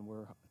everything when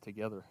we're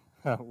together,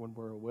 when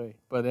we're away.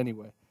 But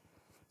anyway,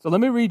 so let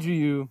me read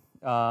you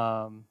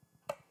a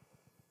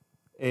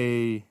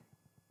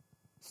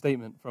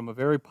statement from a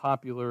very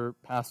popular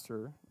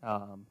pastor.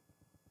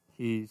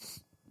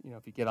 He's,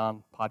 if you get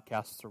on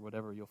podcasts or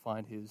whatever, you'll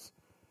find his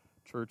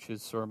church,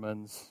 his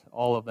sermons,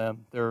 all of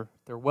them. They're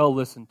well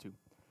listened to.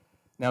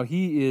 Now,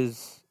 he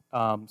is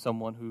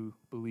someone who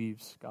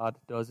believes God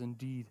does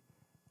indeed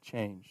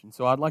change. And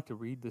so I'd like to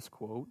read this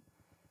quote,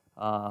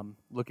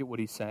 look at what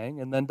he's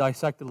saying, and then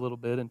dissect it a little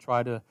bit and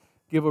try to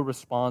give a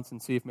response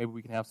and see if maybe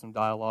we can have some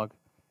dialogue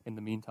in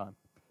the meantime.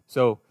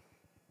 So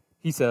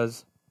he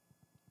says,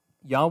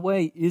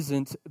 Yahweh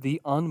isn't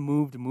the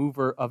unmoved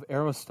mover of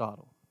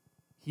Aristotle.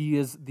 He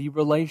is the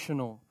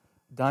relational,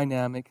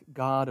 dynamic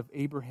God of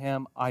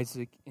Abraham,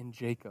 Isaac, and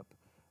Jacob,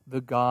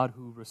 the God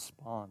who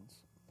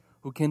responds,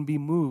 who can be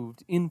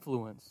moved,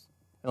 influenced.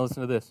 Now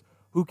listen to this.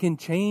 Who can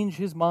change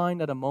his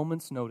mind at a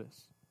moment's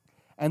notice.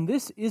 And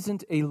this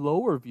isn't a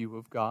lower view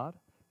of God.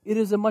 It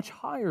is a much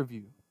higher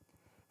view.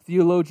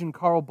 Theologian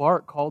Karl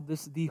Barth called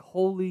this the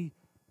holy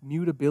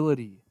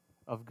mutability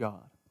of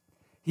God.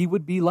 He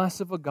would be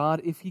less of a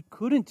God if he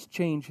couldn't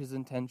change his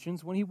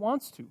intentions when he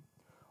wants to,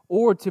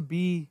 or to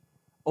be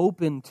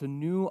open to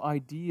new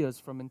ideas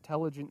from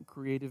intelligent,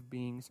 creative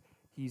beings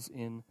he's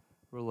in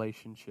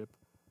relationship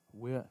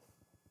with.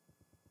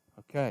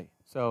 Okay,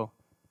 so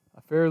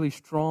a fairly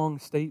strong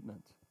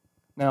statement.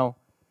 Now,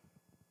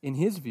 in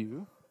his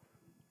view,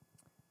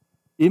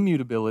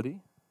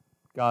 immutability,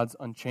 God's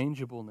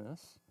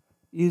unchangeableness,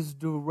 is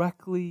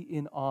directly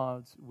in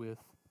odds with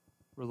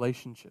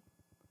relationship.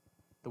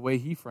 The way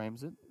he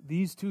frames it,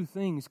 these two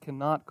things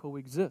cannot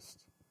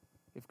coexist.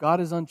 If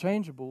God is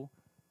unchangeable,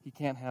 he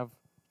can't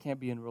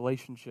be in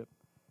relationship.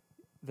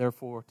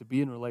 Therefore, to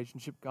be in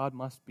relationship, God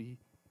must be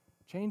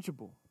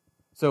changeable.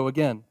 So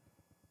again,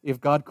 if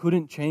God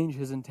couldn't change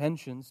his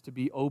intentions to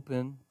be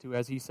open to,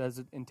 as he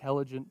says,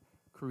 intelligent,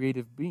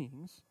 creative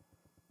beings,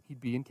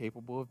 he'd be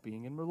incapable of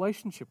being in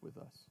relationship with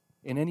us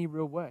in any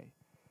real way.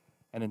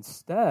 And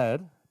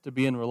instead, to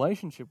be in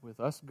relationship with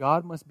us,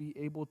 God must be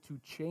able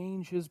to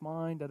change his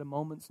mind at a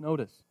moment's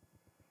notice.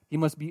 He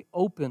must be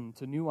open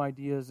to new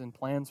ideas and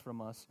plans from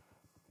us,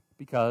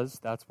 because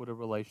that's what a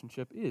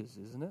relationship is,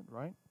 isn't it,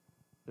 right?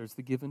 There's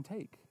the give and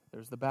take.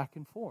 There's the back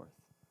and forth.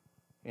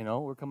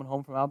 We're coming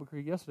home from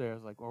Albuquerque yesterday. I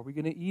was like, are we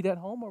going to eat at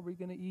home or are we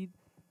going to eat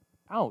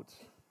out?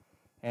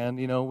 And,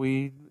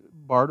 we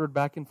bartered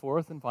back and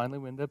forth, and finally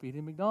we ended up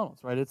eating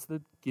McDonald's, right? It's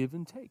the give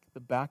and take, the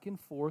back and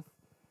forth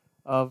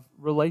of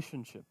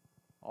relationship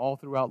all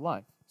throughout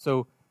life.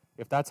 So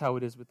if that's how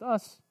it is with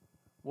us,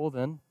 well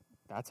then,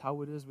 that's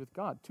how it is with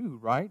God too,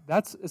 right?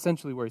 That's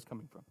essentially where he's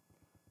coming from.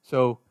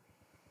 So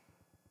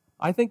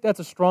I think that's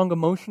a strong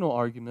emotional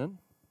argument.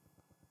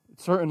 It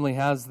certainly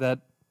has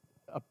that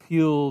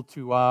appeal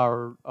to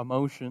our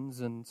emotions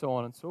and so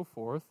on and so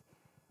forth.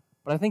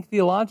 But I think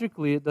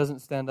theologically it doesn't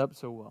stand up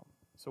so well.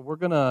 So we're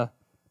going to,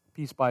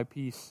 piece by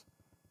piece,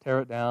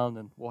 tear it down,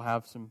 and we'll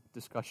have some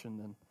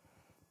discussion and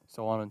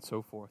so on and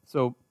so forth.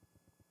 So,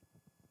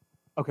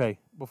 okay,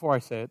 before I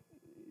say it,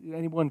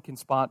 anyone can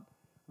spot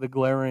the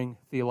glaring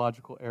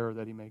theological error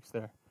that he makes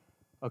there?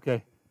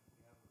 Okay.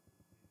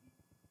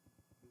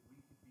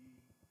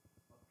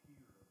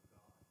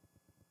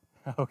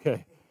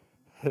 Okay.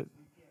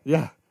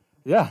 Yeah.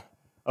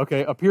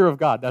 Okay, a peer of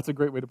God. That's a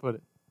great way to put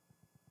it.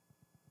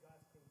 That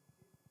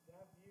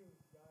view,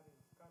 God is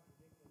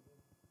contradicting his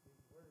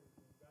words,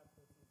 and God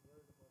puts his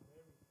word above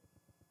everything.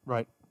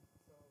 Right.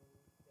 So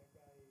that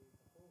guy is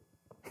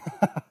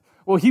a fool.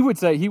 Well, he would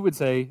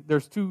say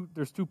there's two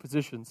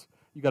positions.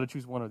 You got to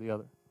choose one or the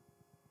other.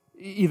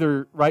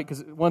 Either, right,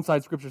 because one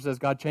side Scripture says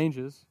God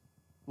changes,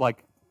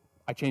 like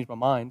I changed my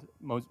mind,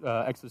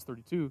 Exodus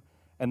 32,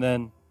 and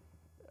then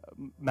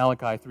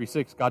Malachi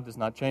 3:6, God does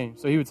not change.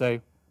 So he would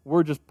say,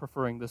 we're just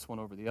preferring this one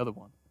over the other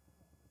one.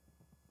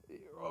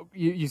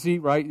 You see,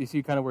 right? You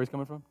see kind of where he's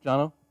coming from?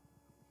 Jono?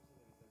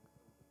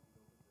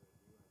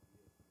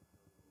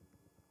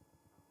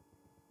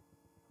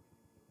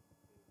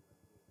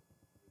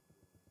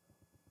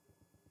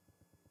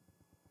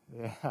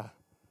 Yeah. I'm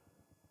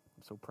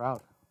so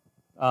proud.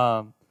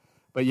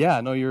 But yeah,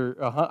 no,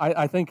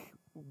 I think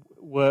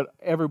what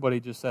everybody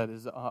just said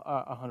is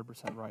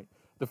 100% right.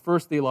 The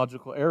first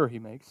theological error he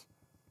makes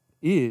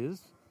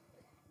is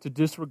to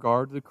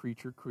disregard the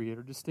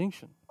creature-creator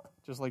distinction.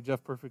 Just like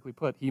Jeff perfectly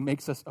put, he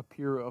makes us a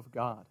peer of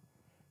God.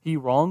 He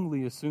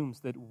wrongly assumes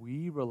that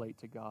we relate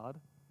to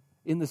God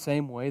in the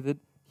same way that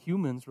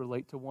humans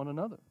relate to one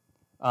another.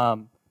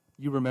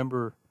 You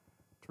remember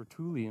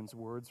Tertullian's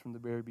words from the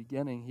very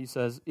beginning. He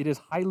says, it is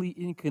highly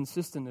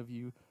inconsistent of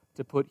you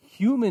to put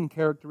human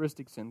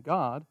characteristics in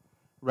God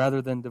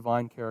rather than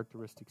divine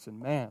characteristics in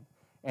man.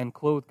 and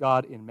clothe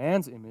God in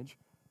man's image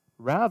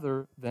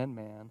rather than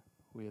man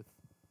with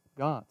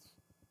God's,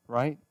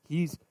 right?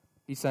 He's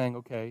saying,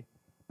 okay,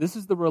 this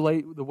is the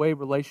way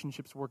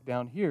relationships work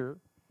down here,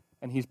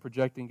 and he's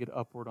projecting it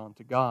upward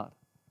onto God.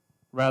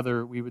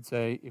 Rather, we would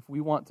say, if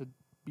we want to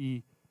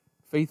be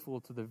faithful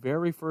to the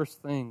very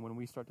first thing when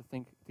we start to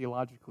think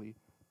theologically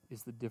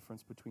is the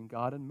difference between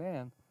God and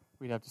man,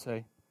 we'd have to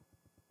say,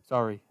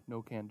 sorry,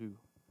 no can do.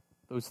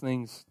 Those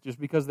things, just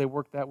because they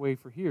work that way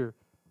for here,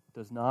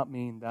 does not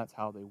mean that's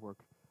how they work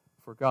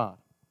for God.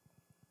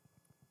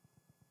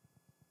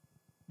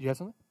 Do you have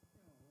something?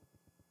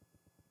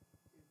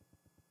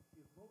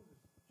 If Moses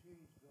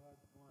changed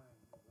God's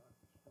mind about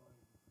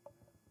destroying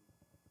humanity,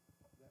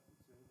 that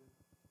would say that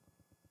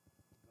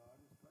God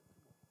is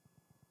flexible.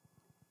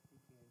 He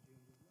can change his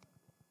mind.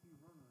 He's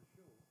running a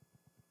show.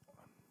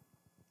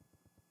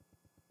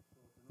 So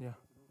it's a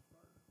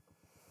no-starter.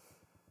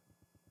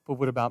 But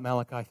what about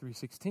Malachi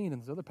 3:16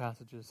 and those other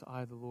passages?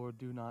 I, the Lord,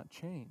 do not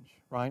change,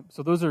 right?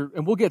 So those are,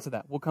 and we'll get to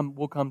that. We'll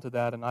come to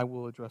that, and I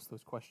will address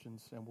those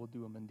questions, and we'll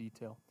do them in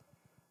detail.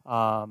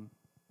 How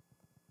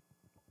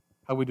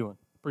we doing?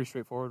 Pretty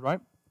straightforward, right?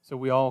 So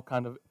we all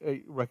kind of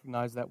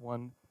recognize that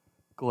one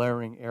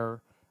glaring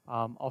error.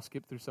 I'll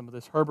skip through some of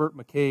this. Herbert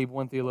McCabe,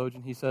 one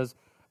theologian, he says,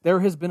 there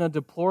has been a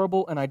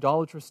deplorable and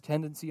idolatrous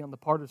tendency on the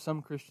part of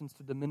some Christians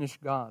to diminish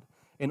God.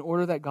 In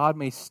order that God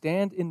may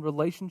stand in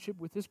relationship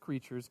with his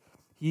creatures,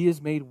 he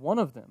is made one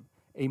of them,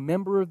 a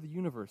member of the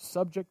universe,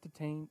 subject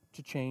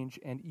to change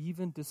and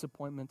even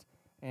disappointment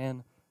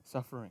and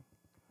suffering.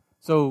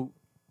 So,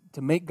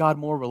 to make God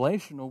more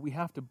relational, we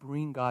have to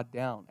bring God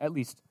down, at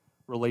least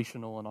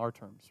relational in our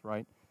terms,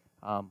 right?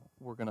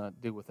 We're going to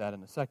deal with that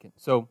in a second.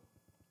 So,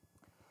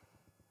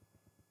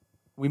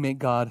 we make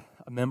God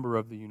a member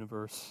of the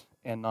universe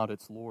and not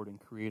its Lord and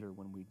Creator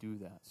when we do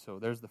that. So,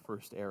 there's the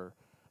first error.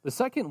 The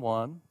second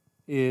one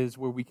is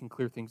where we can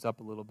clear things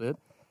up a little bit,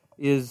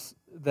 is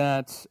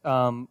that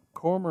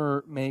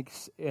Comer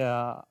makes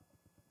the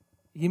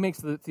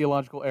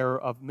theological error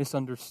of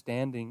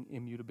misunderstanding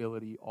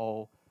immutability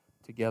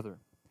altogether.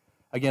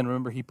 Again,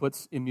 remember, he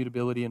puts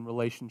immutability and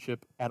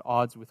relationship at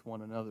odds with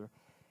one another.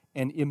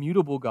 An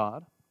immutable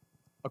God,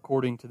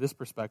 according to this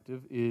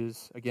perspective,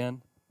 is,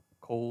 again,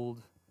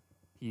 cold,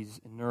 he's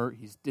inert,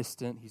 he's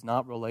distant, he's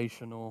not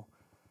relational.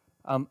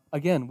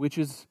 Again, which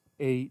is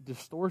a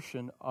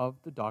distortion of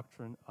the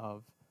doctrine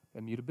of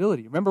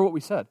immutability. Remember what we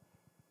said.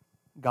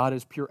 God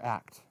is pure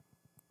act.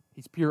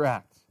 He's pure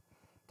act.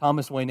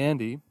 Thomas Wayne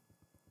Andy,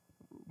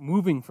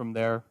 moving from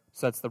there,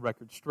 sets the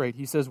record straight.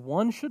 He says,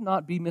 one should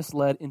not be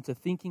misled into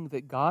thinking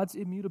that God's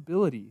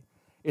immutability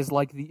is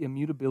like the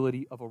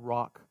immutability of a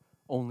rock,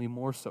 only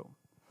more so.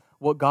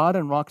 What God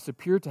and rocks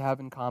appear to have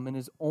in common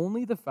is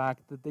only the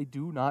fact that they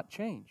do not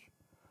change.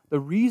 The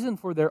reason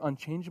for their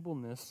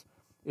unchangeableness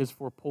is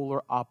for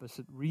polar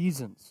opposite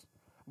reasons.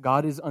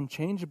 God is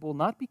unchangeable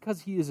not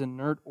because he is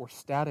inert or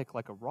static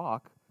like a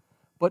rock,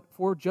 but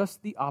for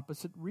just the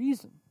opposite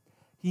reason.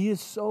 He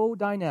is so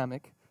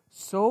dynamic,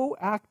 so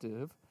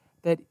active,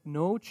 that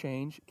no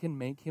change can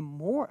make him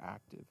more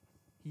active.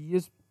 He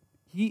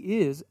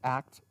is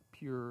act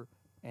pure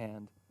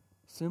and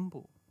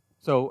simple.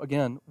 So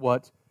again,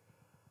 what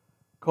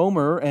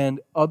Comer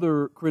and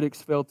other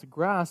critics failed to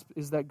grasp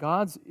is that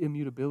God's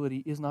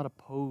immutability is not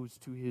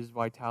opposed to his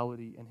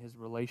vitality and his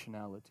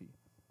relationality.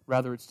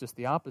 Rather, it's just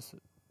the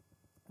opposite.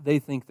 They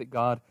think that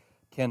God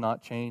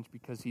cannot change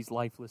because he's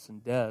lifeless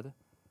and dead.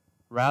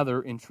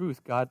 Rather, in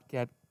truth, God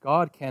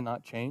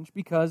cannot change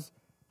because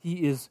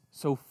he is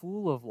so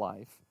full of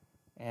life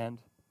and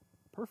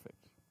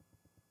perfect.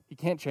 He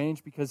can't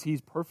change because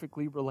he's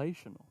perfectly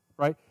relational,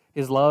 right?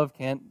 His love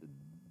can't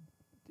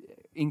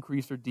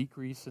increase or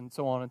decrease and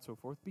so on and so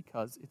forth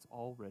because it's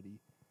already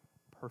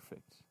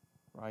perfect,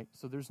 right?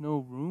 So there's no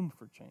room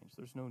for change.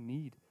 There's no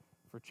need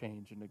for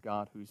change in a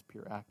God who's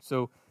pure act.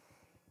 So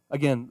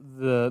again,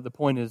 the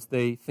point is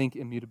they think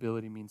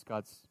immutability means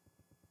God's,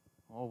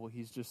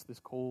 he's just this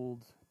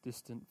cold,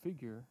 distant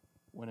figure,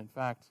 when in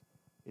fact,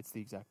 it's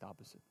the exact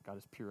opposite. God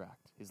is pure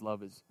act. His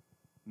love is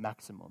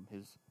maximum.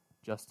 His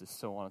justice,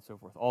 so on and so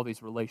forth. All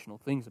these relational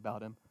things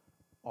about him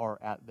are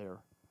at their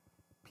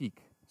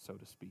peak, so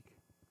to speak.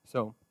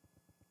 So,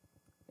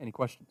 any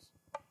questions?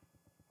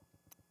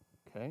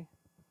 Okay.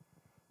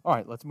 All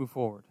right, let's move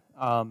forward.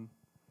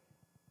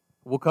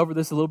 We'll cover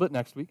this a little bit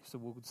next week, so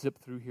we'll zip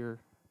through here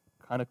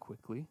kind of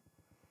quickly.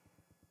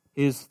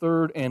 His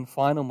third and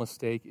final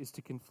mistake is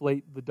to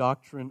conflate the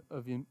doctrine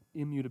of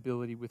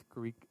immutability with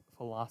Greek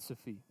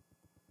philosophy.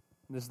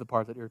 And this is the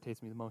part that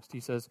irritates me the most. He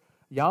says,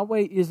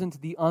 Yahweh isn't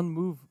the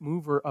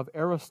unmover of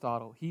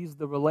Aristotle. He's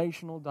the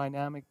relational,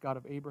 dynamic God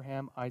of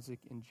Abraham, Isaac,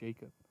 and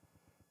Jacob.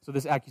 So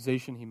this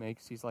accusation he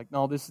makes, he's like,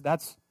 no, that's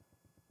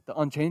the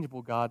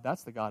unchangeable God.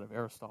 That's the God of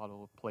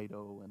Aristotle,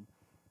 Plato, and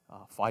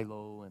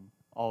Philo, and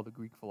all the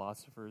Greek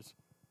philosophers.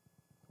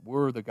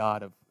 We're the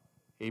God of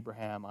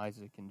Abraham,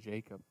 Isaac, and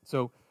Jacob.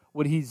 So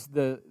what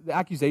the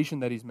accusation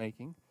that he's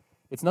making,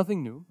 it's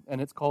nothing new,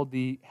 and it's called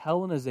the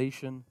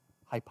Hellenization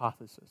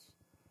hypothesis.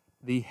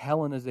 The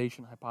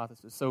Hellenization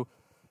hypothesis. So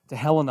To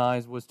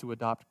Hellenize was to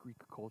adopt Greek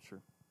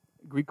culture.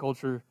 Greek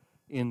culture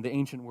in the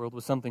ancient world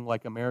was something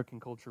like American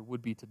culture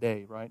would be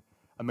today, right?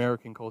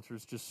 American culture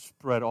is just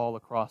spread all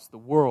across the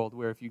world,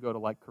 where if you go to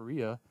like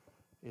Korea,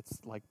 it's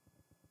like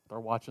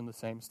they're watching the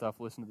same stuff,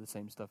 listening to the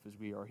same stuff as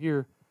we are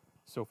here,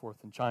 so forth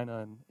in China,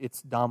 and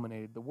it's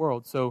dominated the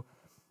world. So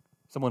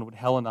someone would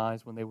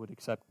Hellenize when they would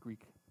accept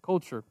Greek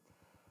culture.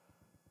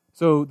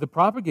 So the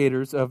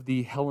propagators of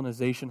the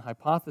Hellenization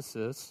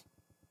hypothesis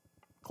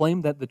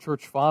claim that the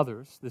church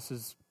fathers, this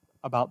is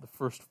about the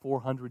first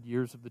 400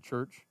 years of the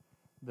church,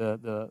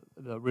 the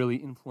really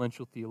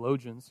influential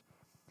theologians,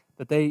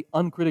 that they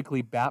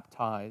uncritically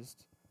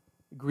baptized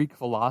Greek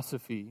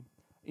philosophy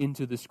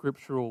into the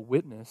scriptural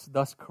witness,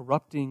 thus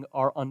corrupting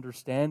our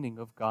understanding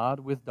of God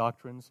with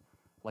doctrines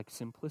like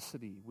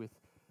simplicity,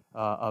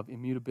 of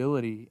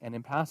immutability and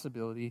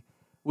impassability,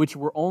 which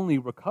we're only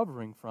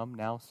recovering from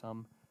now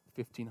some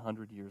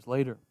 1,500 years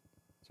later.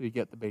 So you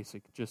get the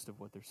basic gist of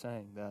what they're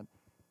saying, that,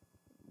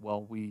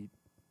 well, we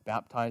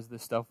baptized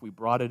this stuff, we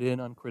brought it in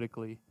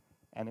uncritically,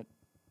 and it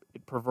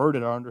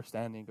perverted our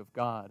understanding of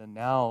God. And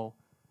now,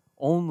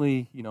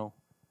 only,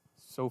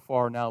 so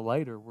far now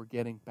later, we're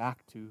getting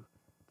back to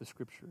the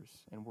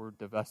Scriptures, and we're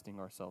divesting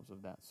ourselves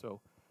of that. So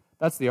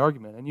that's the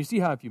argument. And you see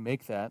how if you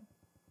make that,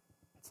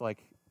 it's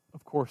like,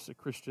 of course, a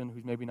Christian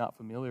who's maybe not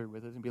familiar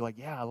with it and be like,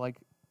 yeah, like,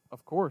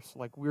 of course,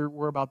 like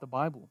we're about the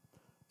Bible.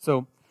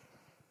 So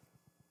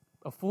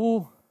a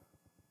full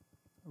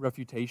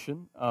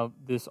refutation of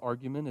this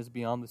argument is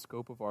beyond the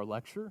scope of our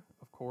lecture,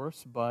 of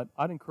course, but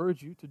I'd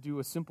encourage you to do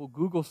a simple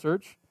Google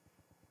search,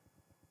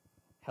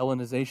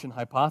 Hellenization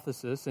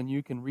hypothesis, and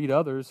you can read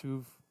others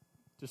who've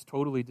just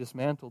totally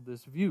dismantled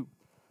this view.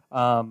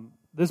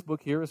 This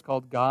book here is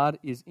called God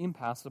is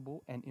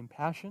Impassible and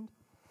Impassioned.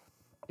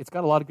 It's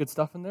got a lot of good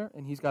stuff in there,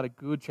 and he's got a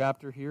good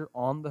chapter here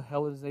on the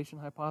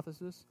Hellenization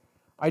hypothesis.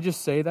 I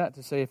just say that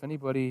to say if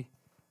anybody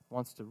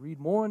wants to read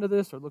more into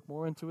this or look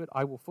more into it,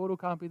 I will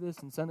photocopy this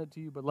and send it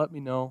to you, but let me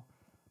know.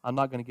 I'm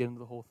not going to get into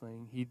the whole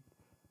thing. He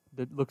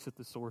looks at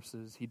the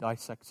sources, he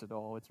dissects it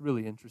all. It's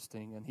really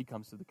interesting, and he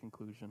comes to the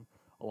conclusion,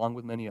 along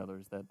with many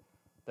others, that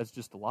that's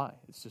just a lie.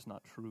 It's just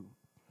not true.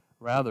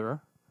 Rather,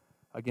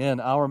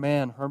 again, our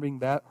man, Herman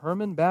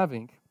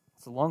Bavinck,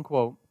 it's a long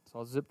quote, so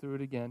I'll zip through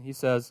it again. He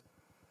says,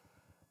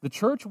 "The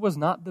church was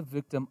not the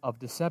victim of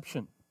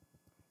deception.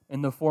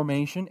 In the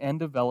formation and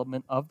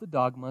development of the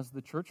dogmas,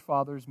 the church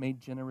fathers made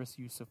generous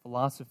use of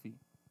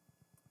philosophy.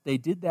 They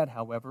did that,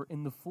 however,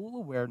 in the full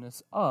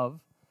awareness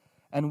of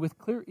and with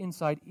clear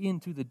insight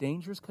into the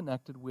dangers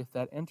connected with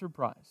that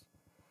enterprise.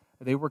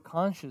 They were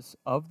conscious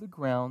of the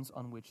grounds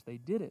on which they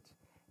did it,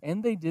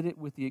 and they did it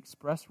with the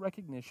express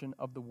recognition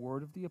of the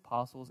word of the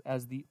apostles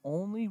as the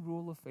only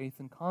rule of faith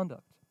and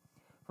conduct.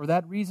 For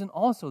that reason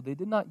also, they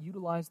did not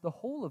utilize the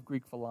whole of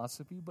Greek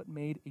philosophy, but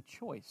made a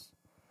choice.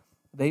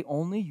 They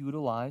only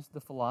utilized the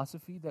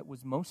philosophy that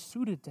was most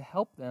suited to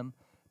help them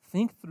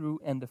think through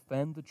and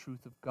defend the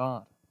truth of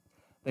God.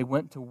 They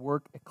went to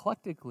work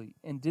eclectically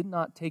and did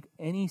not take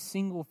any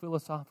single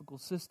philosophical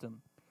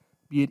system,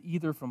 be it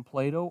either from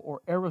Plato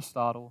or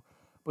Aristotle,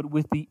 but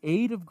with the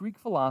aid of Greek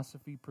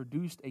philosophy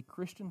produced a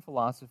Christian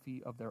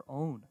philosophy of their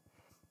own.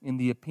 In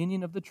the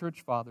opinion of the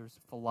church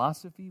fathers,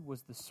 philosophy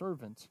was the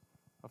servant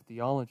of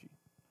theology."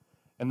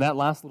 And that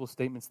last little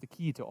statement's the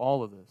key to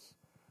all of this.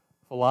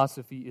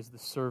 Philosophy is the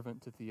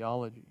servant to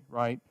theology,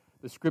 right?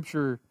 The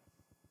Scripture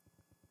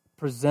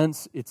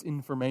presents its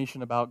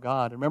information about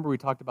God. Remember we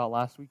talked about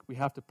last week, we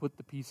have to put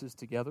the pieces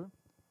together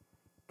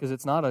because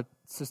it's not a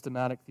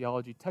systematic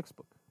theology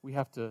textbook. We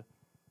have to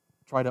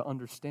try to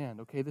understand,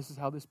 okay, this is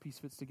how this piece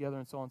fits together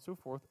and so on and so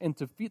forth. And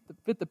to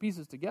fit the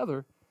pieces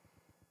together,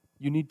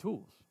 you need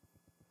tools.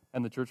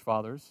 And the church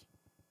fathers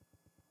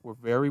were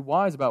very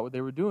wise about what they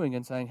were doing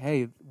and saying,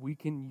 hey, we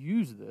can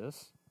use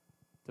this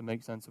to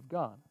make sense of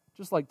God.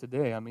 Just like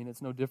today, I mean,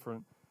 it's no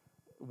different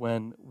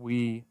when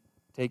we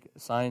take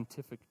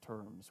scientific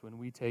terms, when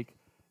we take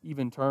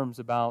even terms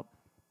about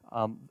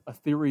a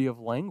theory of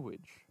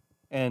language,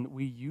 and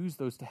we use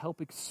those to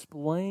help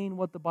explain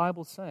what the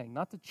Bible's saying,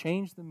 not to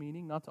change the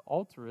meaning, not to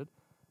alter it,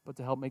 but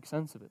to help make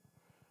sense of it.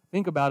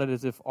 Think about it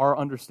as if our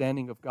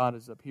understanding of God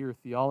is up here,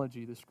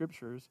 theology, the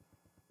Scriptures,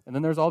 and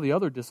then there's all the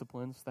other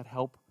disciplines that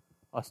help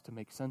us to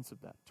make sense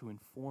of that, to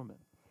inform it.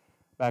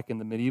 Back in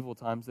the medieval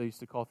times, they used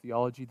to call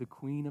theology the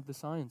queen of the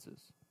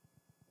sciences,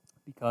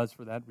 because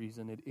for that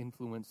reason it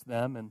influenced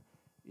them and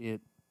it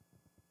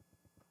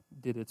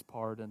did its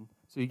part, and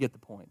so you get the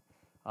point.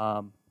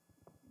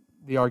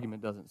 The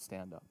argument doesn't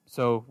stand up.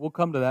 So we'll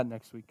come to that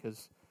next week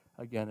because,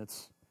 again,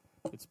 it's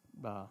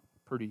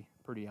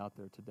pretty out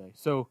there today.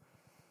 So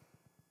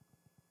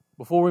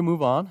before we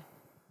move on,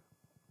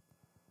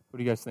 what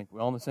do you guys think?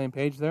 We all on the same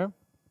page there?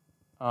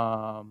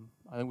 I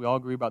think we all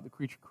agree about the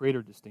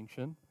creature-creator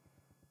distinction.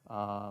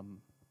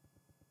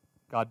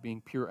 God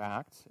being pure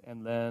act,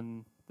 and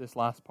then this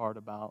last part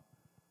about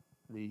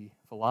the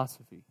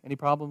philosophy. Any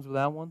problems with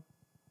that one?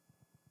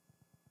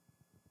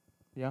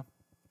 Yeah?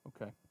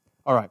 Okay.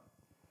 All right.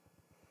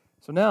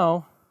 So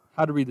now,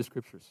 how to read the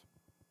Scriptures.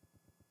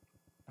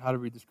 How to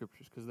read the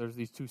Scriptures, because there's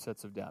these two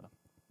sets of data.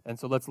 And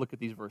so let's look at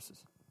these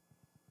verses.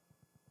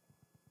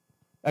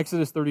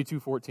 Exodus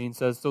 32:14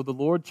 says, "So the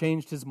Lord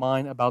changed his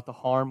mind about the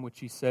harm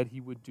which he said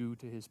he would do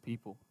to his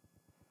people."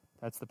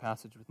 That's the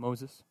passage with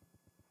Moses.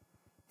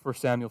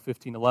 1 Samuel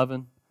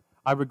 15:11,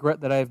 "I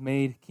regret that I had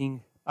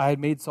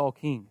made Saul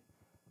king,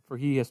 for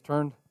he has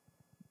turned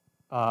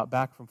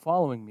back from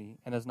following me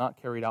and has not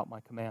carried out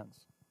my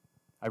commands."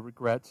 I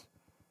regret,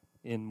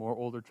 in more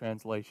older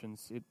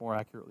translations, it more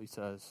accurately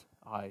says,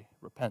 "I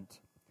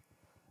repent."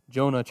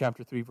 Jonah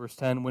chapter 3, verse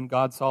 10, "When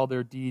God saw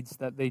their deeds,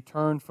 that they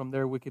turned from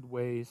their wicked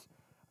ways,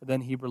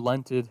 then he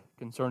relented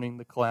concerning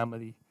the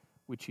calamity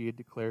which he had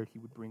declared he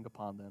would bring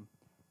upon them,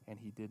 and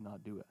he did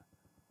not do it."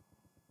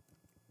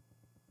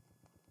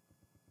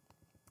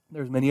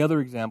 There's many other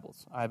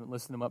examples. I haven't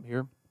listed them up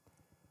here.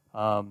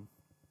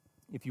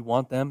 If you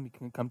want them, you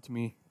can come to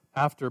me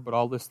after, but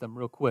I'll list them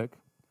real quick.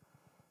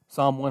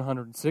 Psalm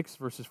 106,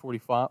 verses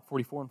 44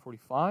 and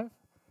 45.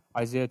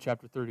 Isaiah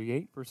chapter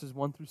 38, verses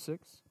 1 through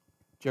 6.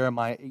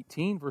 Jeremiah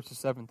 18, verses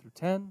 7 through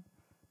 10.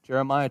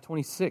 Jeremiah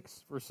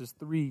 26, verses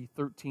 3,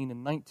 13,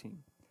 and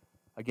 19.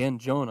 Again,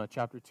 Jonah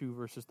chapter 2,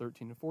 verses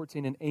 13 and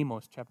 14. And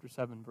Amos chapter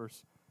 7,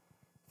 verse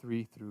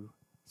 3 through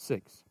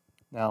 6.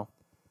 Now,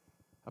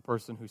 a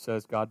person who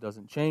says God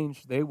doesn't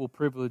change, they will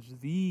privilege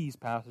these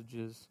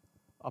passages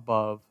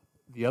above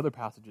the other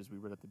passages we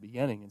read at the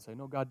beginning and say,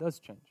 no, God does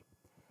change.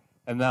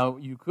 And now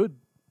you could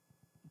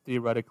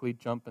theoretically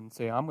jump and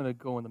say, I'm going to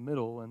go in the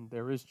middle and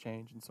there is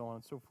change and so on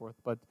and so forth.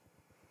 But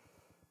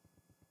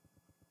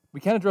we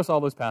can't address all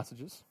those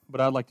passages,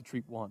 but I'd like to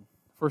treat one.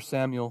 1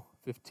 Samuel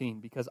 15,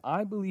 because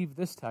I believe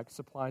this text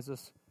supplies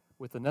us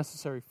with the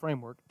necessary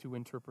framework to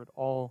interpret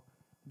all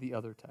the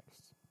other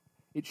texts.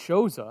 It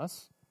shows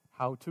us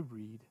how to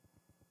read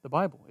the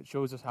Bible. It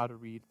shows us how to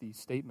read these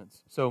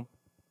statements. So,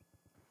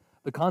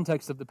 the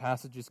context of the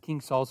passage is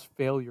King Saul's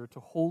failure to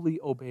wholly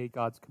obey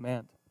God's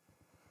command.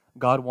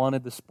 God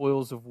wanted the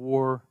spoils of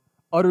war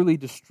utterly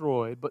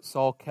destroyed, but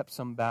Saul kept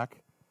some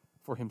back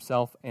for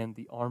himself and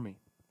the army.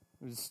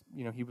 It was,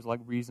 he was like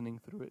reasoning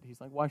through it.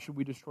 He's like, why should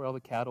we destroy all the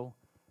cattle?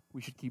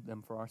 We should keep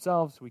them for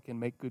ourselves. We can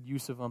make good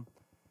use of them.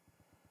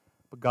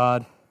 But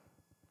God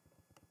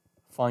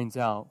finds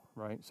out,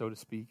 right, so to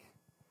speak.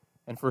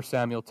 And 1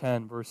 Samuel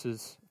 10,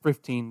 verses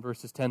 15,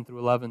 verses 10 through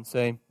 11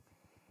 say,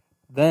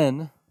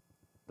 Then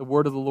the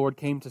word of the Lord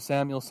came to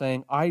Samuel,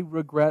 saying, I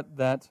regret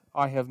that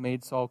I have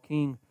made Saul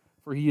king,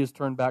 for he has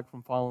turned back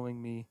from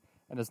following me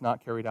and has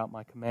not carried out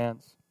my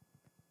commands.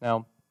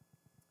 Now,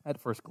 at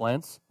first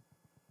glance,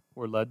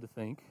 we're led to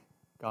think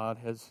God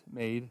has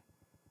made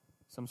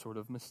some sort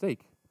of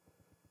mistake.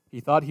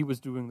 He thought he was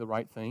doing the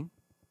right thing.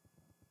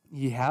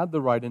 He had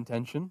the right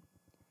intention,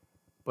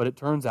 but it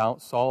turns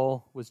out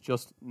Saul was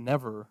just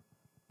never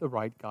the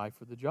right guy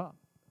for the job.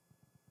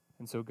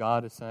 And so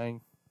God is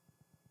saying,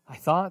 I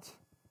thought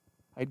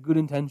I had good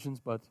intentions,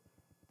 but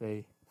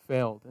they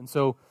failed. And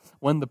so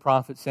when the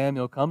prophet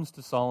Samuel comes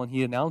to Saul and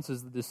he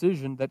announces the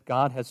decision that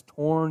God has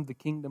torn the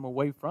kingdom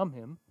away from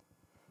him,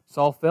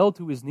 Saul fell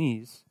to his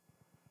knees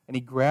and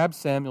he grabbed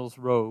Samuel's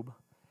robe.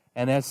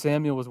 And as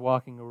Samuel was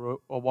walking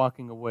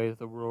away,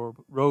 the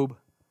robe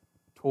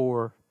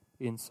tore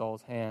in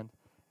Saul's hand.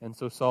 And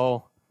so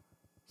Samuel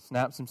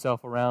snaps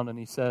himself around and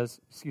he says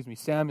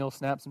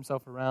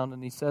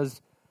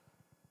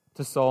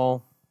to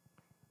Saul,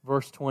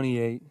 verse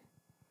 28,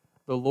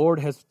 the Lord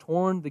has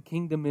torn the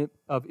kingdom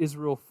of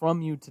Israel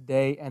from you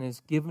today and has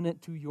given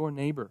it to your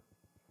neighbor,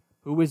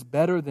 who is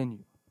better than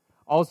you.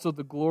 Also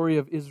the glory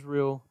of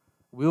Israel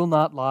will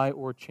not lie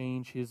or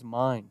change his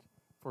mind,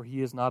 for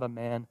he is not a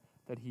man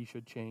that he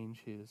should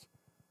change his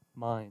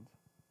mind.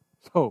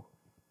 So,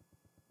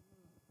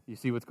 you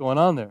see what's going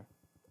on there.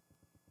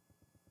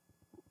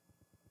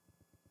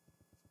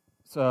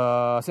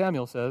 So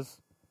Samuel says,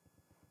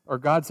 or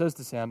God says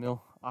to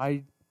Samuel,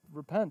 I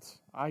repent.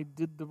 I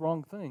did the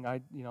wrong thing.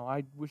 I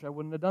wish I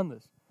wouldn't have done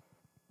this.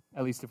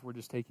 At least if we're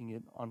just taking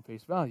it on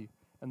face value.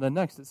 And then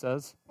next it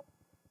says,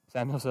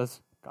 Samuel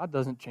says, God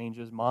doesn't change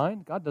his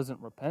mind. God doesn't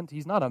repent.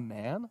 He's not a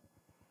man.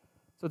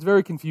 So it's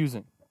very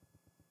confusing.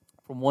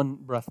 From one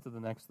breath to the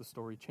next, the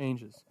story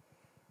changes.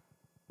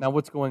 Now,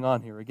 what's going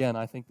on here? Again,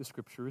 I think the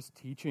Scripture is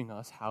teaching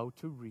us how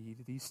to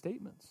read these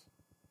statements.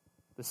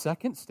 The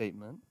second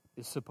statement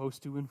is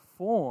supposed to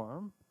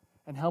inform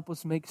and help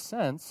us make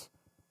sense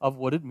of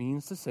what it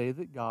means to say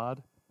that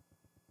God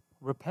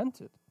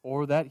repented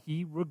or that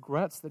he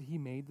regrets that he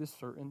made this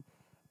certain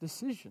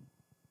decision.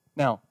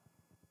 Now,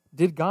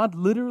 did God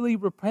literally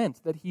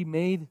repent that he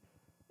made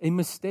a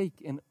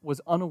mistake and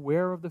was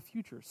unaware of the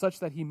future, such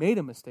that he made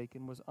a mistake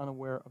and was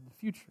unaware of the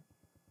future?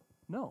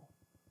 No.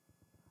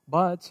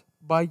 But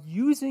by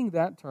using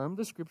that term,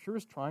 the Scripture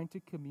is trying to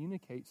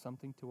communicate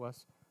something to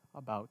us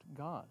about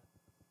God.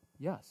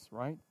 Yes,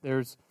 right?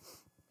 There's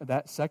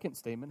that second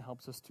statement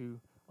helps us to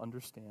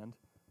understand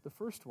the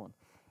first one.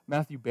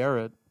 Matthew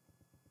Barrett,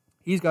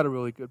 he's got a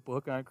really good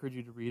book, and I encourage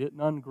you to read it,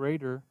 None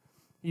Greater.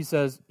 He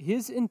says,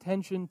 his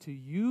intention to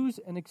use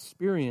an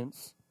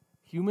experience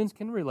humans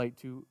can relate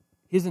to,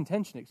 is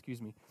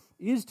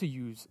to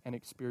use an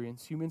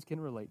experience humans can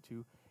relate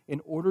to in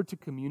order to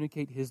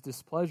communicate his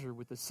displeasure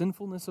with the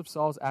sinfulness of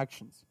Saul's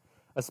actions,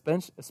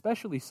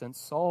 especially since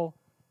Saul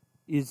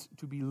is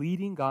to be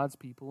leading God's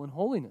people in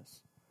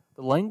holiness.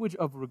 The language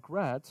of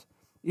regret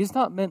is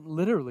not meant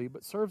literally,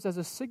 but serves as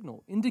a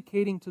signal,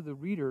 indicating to the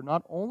reader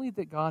not only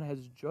that God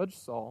has judged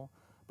Saul,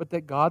 but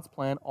that God's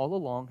plan all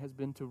along has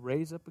been to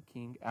raise up a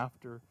king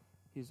after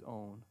his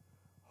own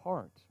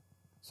heart.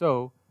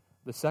 So,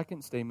 the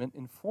second statement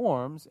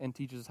informs and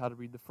teaches us how to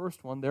read the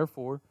first one.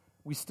 Therefore,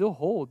 we still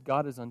hold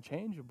God is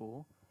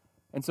unchangeable.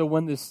 And so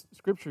when this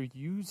scripture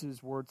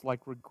uses words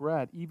like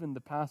regret, even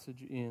the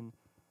passage in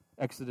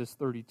Exodus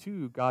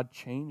 32, God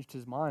changed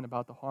his mind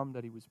about the harm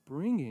that he was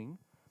bringing.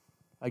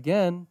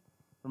 Again,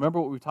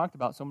 remember what we've talked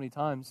about so many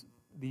times,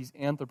 these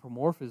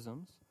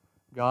anthropomorphisms,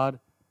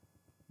 God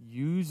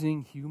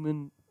using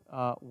human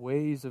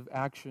ways of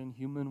action,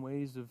 human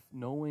ways of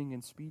knowing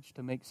and speech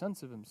to make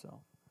sense of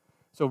himself.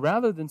 So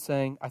rather than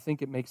saying, I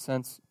think it makes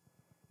sense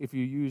if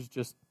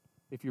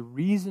you're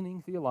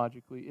reasoning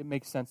theologically, it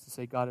makes sense to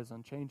say God is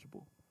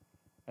unchangeable.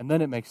 And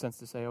then it makes sense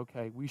to say,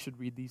 okay, we should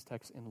read these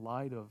texts in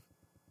light of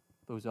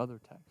those other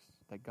texts,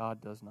 that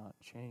God does not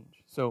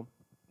change. So,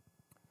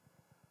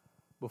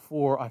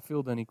 before I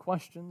field any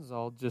questions,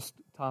 I'll just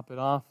top it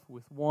off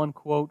with one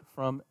quote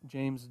from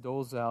James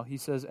Dolezal. He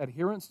says,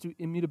 adherents to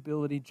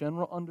immutability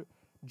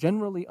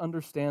generally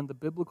understand the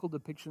biblical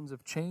depictions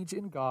of change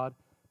in God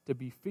to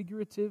be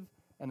figurative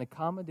and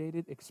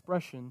accommodated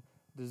expression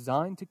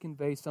designed to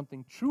convey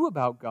something true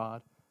about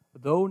God,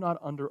 though not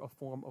under a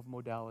form of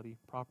modality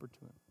proper to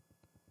him.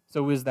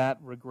 So is that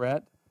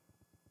regret?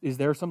 Is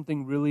there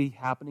something really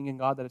happening in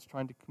God that it's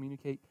trying to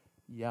communicate?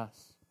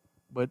 Yes.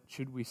 But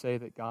should we say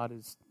that God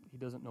he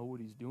doesn't know what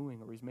he's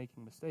doing or he's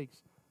making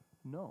mistakes?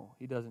 No,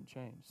 he doesn't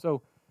change.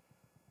 So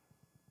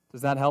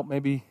does that help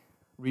maybe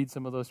read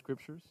some of those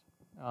scriptures?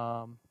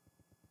 What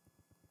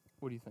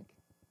do you think?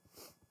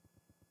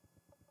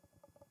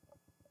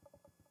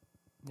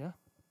 Yeah?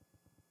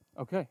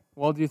 Okay.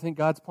 Well, do you think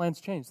God's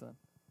plans change then?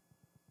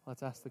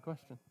 Let's ask the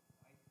question.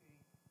 I think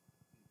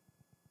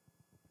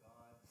that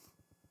God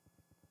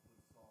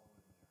put Saul in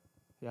there.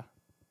 Yeah.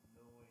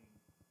 Knowing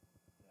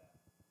that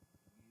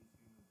we as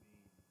human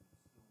beings would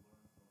still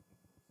learn something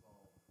from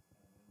Saul,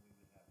 and then we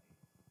would have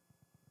hate.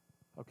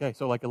 Okay,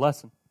 so like a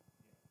lesson.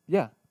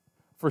 Yeah.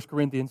 1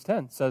 Corinthians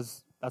 10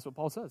 says, that's what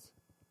Paul says.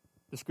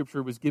 The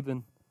scripture was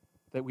given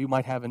that we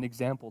might have an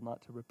example,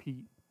 not to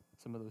repeat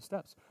some of those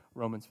steps.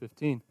 Romans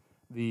 15,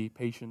 the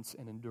patience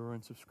and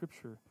endurance of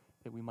scripture,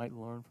 that we might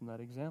learn from that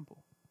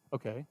example.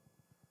 Okay.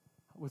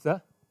 What's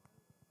that?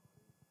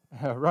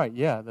 Right,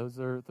 yeah, those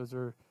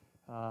are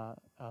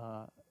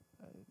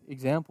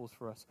examples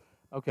for us.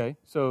 Okay,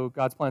 so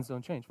God's plans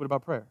don't change. What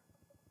about prayer?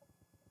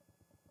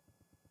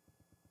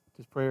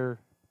 Does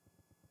prayer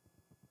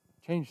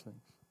change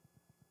things?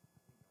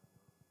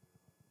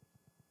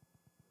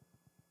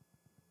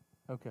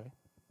 Okay.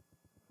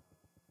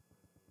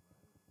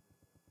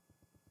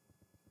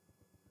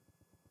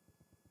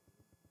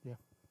 Yeah.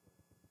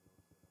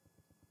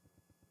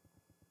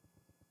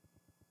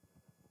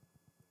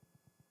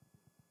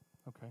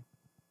 Okay.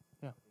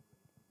 Yeah.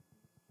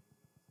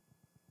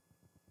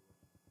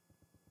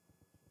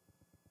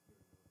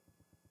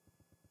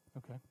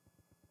 Okay.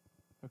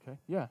 Okay.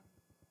 Yeah.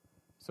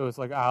 So it's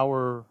like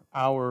our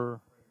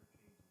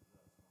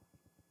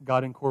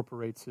God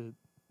incorporates it.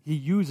 He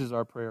uses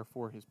our prayer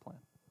for his plan.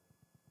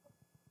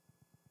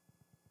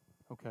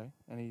 Okay.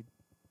 And he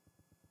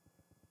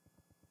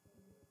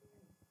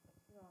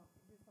Well,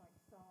 just like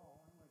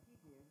Saul and what he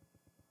did,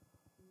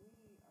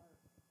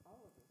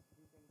 all of us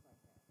do things like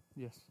that.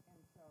 yes.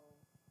 And so,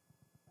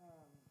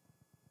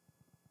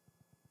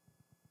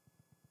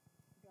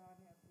 God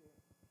has to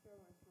show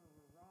us where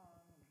we're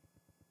wrong and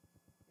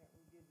that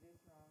we did this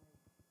wrong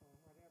or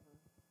whatever.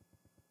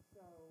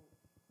 So,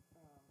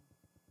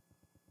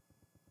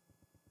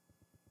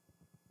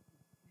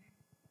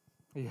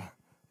 Yeah.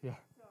 Yeah.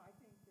 so I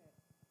think that,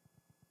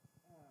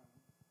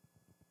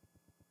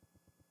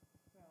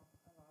 well,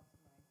 I lost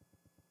my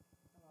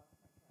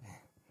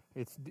track.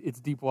 It's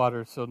deep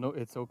water, so no,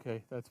 it's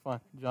okay. That's fine.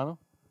 Jono?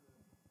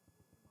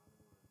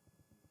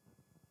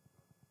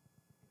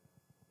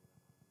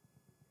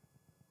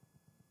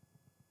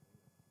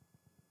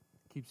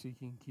 Keep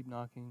seeking, keep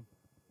knocking.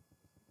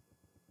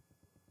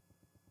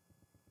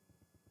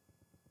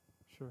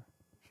 Sure,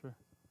 sure.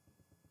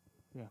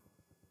 Yeah.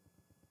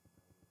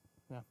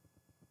 Yeah.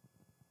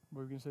 What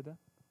were you going to say, Dad?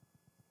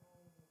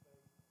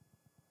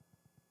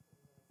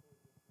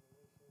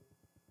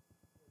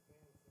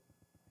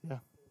 Yeah.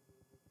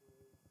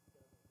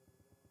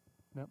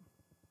 Yep.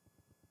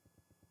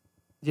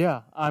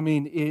 Yeah, I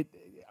mean,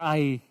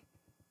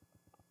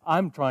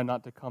 I'm trying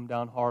not to come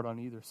down hard on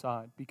either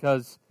side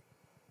because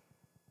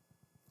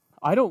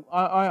I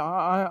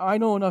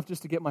know enough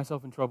just to get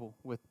myself in trouble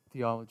with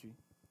theology.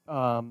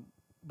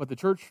 But the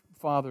church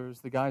fathers,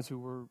 the guys who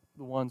were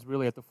the ones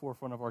really at the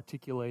forefront of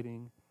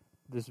articulating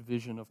this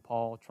vision of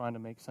Paul, trying to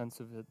make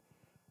sense of it,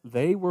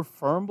 they were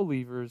firm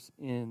believers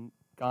in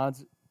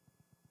God's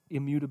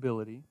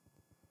immutability,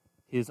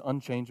 his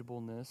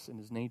unchangeableness and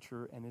his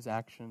nature and his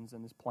actions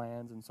and his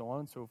plans and so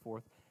on and so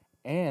forth,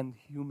 and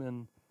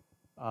human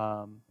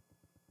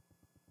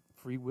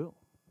free will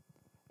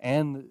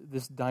and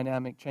this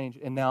dynamic change.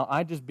 And now,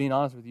 I just being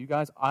honest with you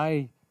guys,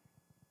 I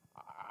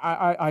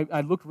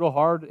looked real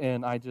hard,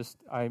 and I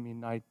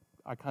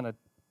kind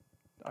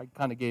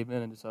of gave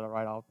in and just said, all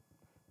right, I'll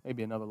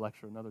maybe another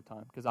lecture another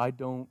time, because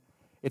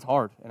it's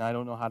hard, and I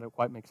don't know how to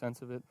quite make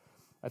sense of it.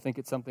 I think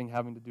it's something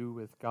having to do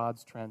with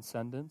God's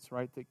transcendence,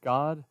 right? That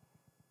God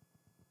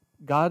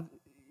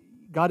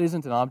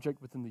isn't an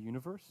object within the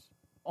universe.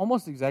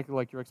 Almost exactly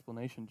like your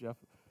explanation, Jeff.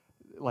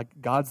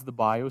 Like God's the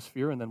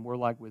biosphere, and then we're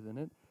like within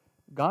it.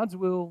 God's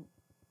will,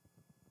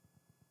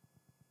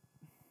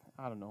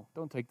 I don't know,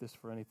 don't take this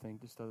for anything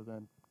just other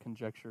than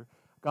conjecture.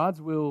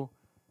 God's will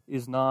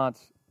is not,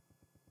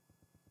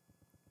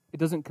 it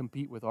doesn't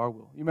compete with our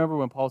will. You remember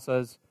when Paul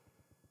says,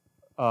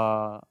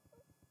 1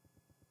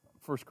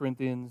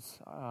 Corinthians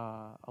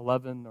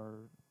 11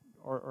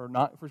 or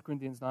not 1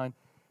 Corinthians 9,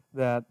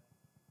 that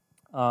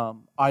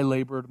I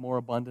labored more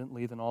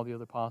abundantly than all the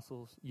other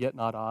apostles, yet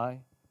not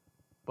I,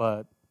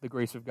 but the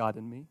grace of God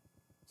in me.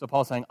 So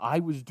Paul's saying, I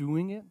was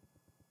doing it,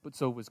 but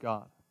so was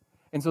God.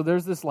 And so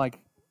there's this they're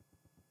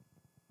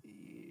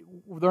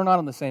not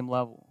on the same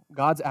level.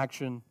 God's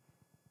action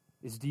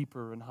is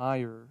deeper and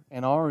higher,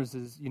 and ours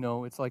is,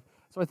 it's like,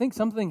 so I think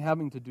something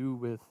having to do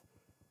with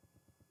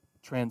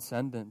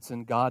transcendence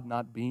and God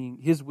not being,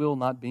 his will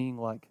not being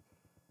like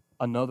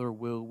another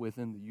will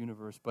within the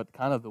universe, but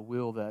kind of the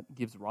will that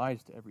gives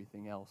rise to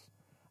everything else.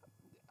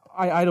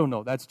 I don't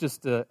know. That's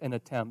just an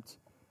attempt,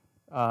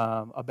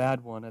 a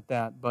bad one at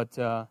that. But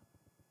so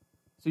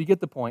you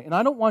get the point. And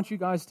I don't want you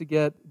guys to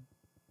get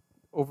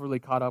overly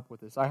caught up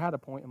with this. I had a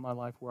point in my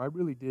life where I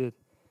really did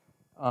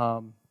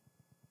have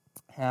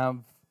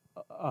kind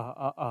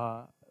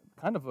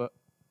of a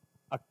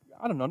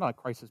I don't know, not a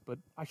crisis, but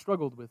I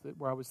struggled with it,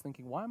 where I was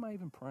thinking, why am I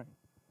even praying?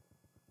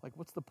 Like,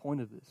 what's the point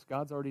of this?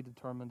 God's already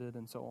determined it,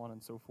 and so on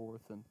and so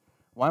forth. And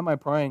why am I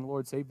praying,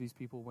 Lord, save these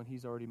people, when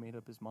he's already made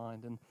up his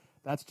mind? And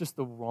that's just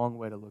the wrong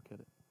way to look at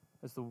it.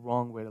 That's the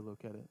wrong way to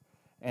look at it.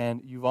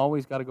 And you've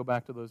always got to go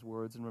back to those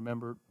words and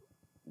remember,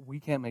 we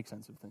can't make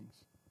sense of things.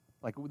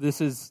 Like, this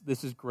is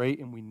great,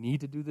 and we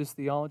need to do this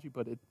theology,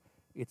 but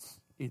it's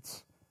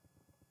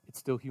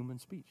still human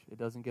speech. It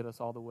doesn't get us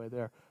all the way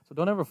there. So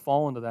don't ever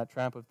fall into that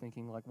trap of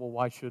thinking like, well,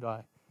 why should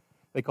I?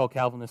 They call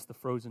Calvinists the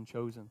frozen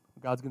chosen.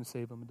 God's going to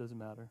save them. It doesn't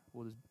matter.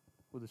 We'll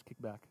just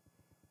kick back.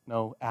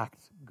 No,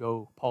 act,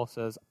 go. Paul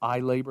says, I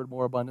labored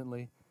more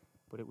abundantly,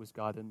 but it was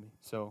God in me.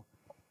 So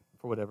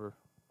for whatever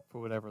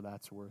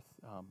that's worth,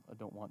 I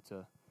don't want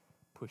to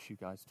push you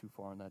guys too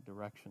far in that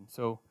direction.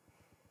 So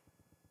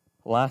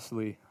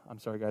lastly, I'm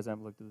sorry guys, I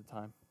haven't looked at the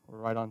time. We're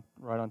right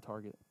on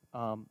target.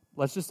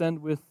 Let's just end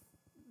with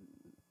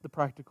the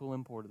practical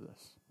import of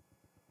this.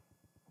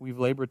 We've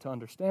labored to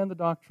understand the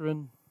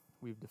doctrine.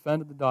 We've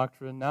defended the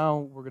doctrine. Now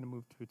we're going to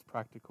move to its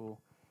practical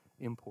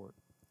import.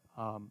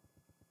 A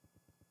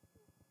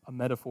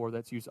metaphor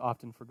that's used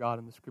often for God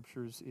in the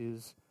Scriptures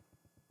is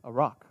a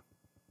rock.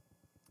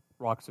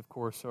 Rocks, of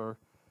course, are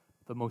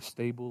the most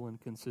stable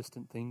and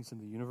consistent things in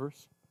the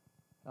universe,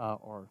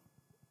 or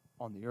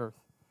on the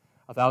earth.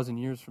 1,000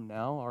 years from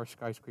now, our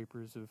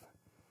skyscrapers of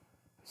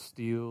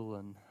steel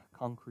and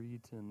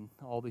concrete and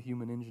all the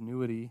human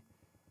ingenuity,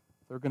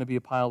 they're going to be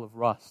a pile of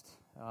rust.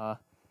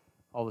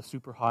 All the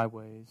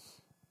superhighways,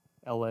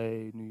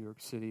 L.A., New York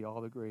City, all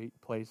the great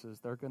places,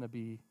 they're going to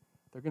be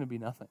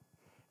nothing.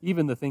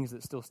 Even the things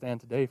that still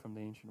stand today from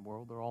the ancient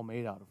world, they're all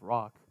made out of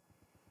rock.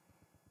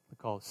 The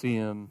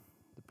Colosseum,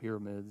 the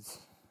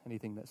pyramids,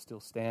 anything that still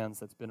stands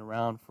that's been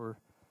around for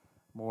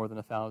more than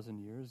 1,000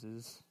 years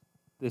is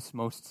this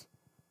most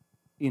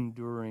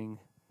enduring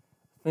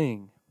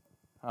thing.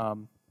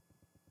 And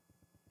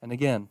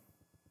again,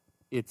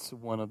 it's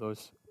one of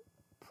those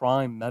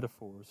prime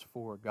metaphors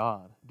for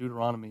God.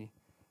 Deuteronomy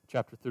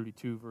chapter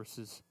 32,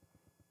 verses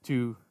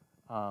 3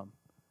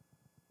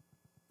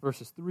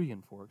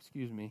 and 4,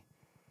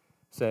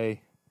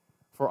 say,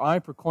 For I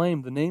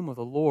proclaim the name of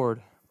the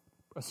Lord,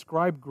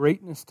 ascribe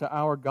greatness to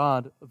our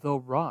God, the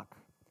rock.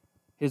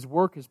 His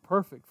work is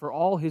perfect, for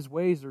all his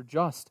ways are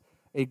just.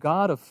 A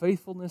God of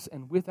faithfulness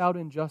and without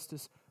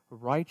injustice,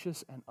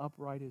 righteous and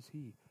upright is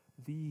he,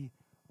 the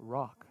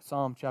rock.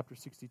 Psalm chapter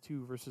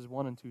 62, verses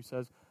 1 and 2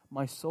 says,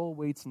 My soul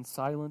waits in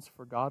silence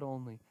for God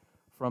only.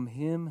 From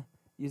him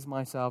is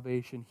my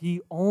salvation.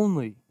 He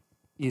only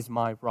is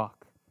my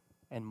rock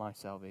and my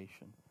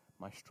salvation,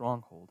 my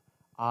stronghold.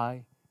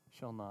 I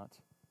shall not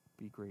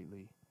be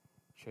greatly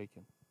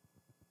shaken.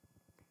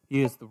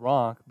 He is the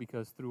rock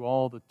because through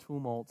all the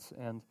tumults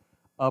and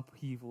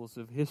upheavals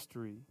of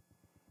history,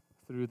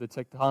 through the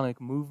tectonic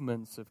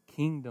movements of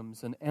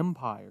kingdoms and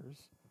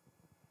empires,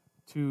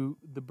 to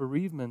the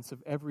bereavements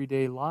of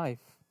everyday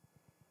life,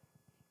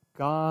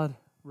 God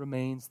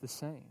remains the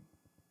same.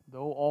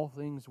 Though all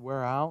things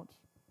wear out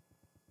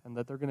and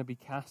that they're going to be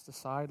cast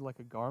aside like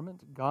a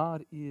garment,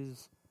 God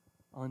is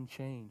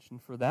unchanged.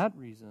 And for that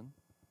reason,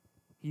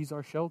 he's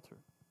our shelter.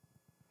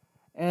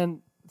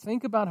 And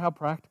think about how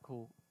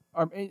practical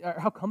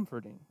how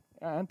comforting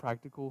and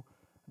practical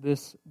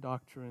this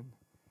doctrine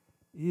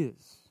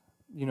is.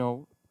 You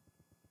know,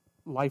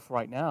 life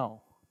right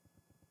now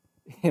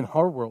in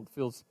our world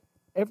feels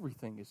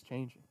everything is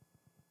changing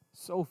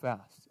so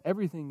fast.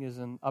 Everything is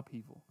in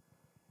upheaval.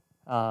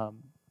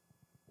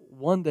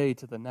 One day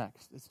to the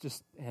next. It's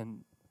just,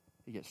 and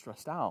you get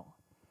stressed out.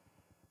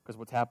 Because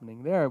what's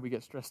happening there, we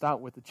get stressed out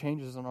with the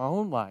changes in our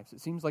own lives.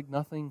 It seems like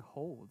nothing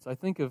holds. I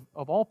think of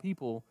all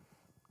people,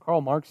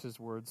 Karl Marx's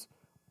words,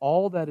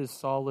 all that is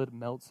solid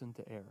melts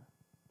into air.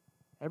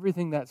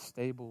 Everything that's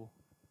stable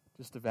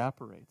just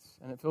evaporates.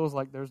 And it feels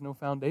like there's no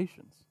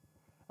foundations.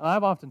 And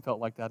I've often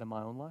felt like that in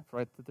my own life,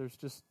 right? That there's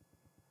just,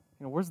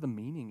 where's the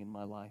meaning in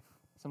my life?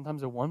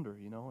 Sometimes I wonder,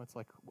 it's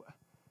like,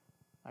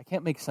 I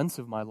can't make sense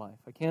of my life.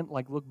 I can't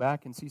look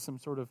back and see some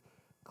sort of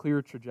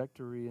clear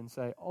trajectory and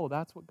say, oh,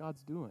 that's what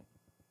God's doing.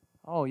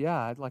 Oh,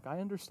 yeah, I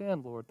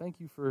understand, Lord. Thank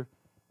you for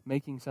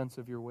making sense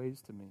of your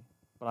ways to me.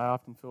 But I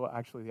often feel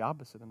actually the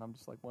opposite, and I'm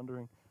just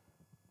wondering,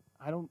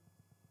 I don't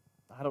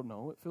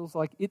know.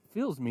 It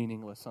feels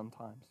meaningless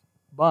sometimes.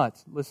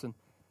 But, listen,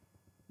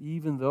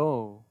 even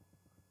though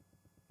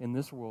in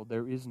this world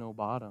there is no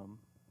bottom,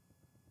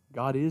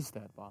 God is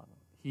that bottom.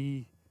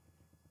 He's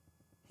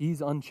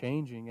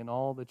unchanging in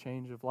all the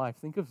change of life.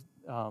 Think of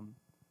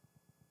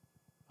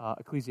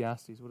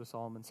Ecclesiastes. What does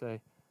Solomon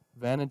say?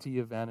 Vanity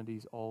of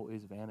vanities, all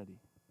is vanity.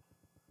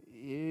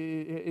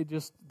 It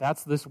just,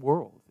 that's this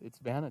world. It's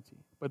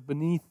vanity. But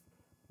beneath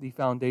the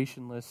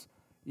foundationless,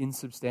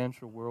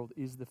 insubstantial world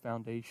is the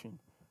foundation,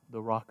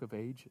 the rock of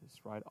ages,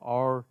 right?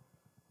 Our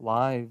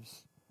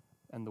lives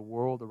and the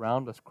world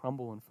around us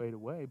crumble and fade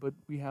away, but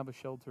we have a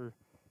shelter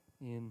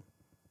in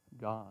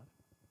God.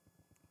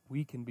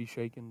 We can be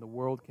shaken, the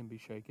world can be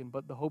shaken,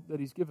 but the hope that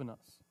He's given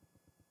us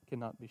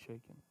cannot be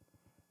shaken.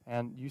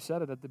 And you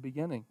said it at the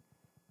beginning.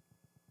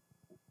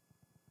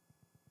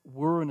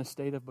 We're in a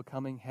state of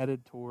becoming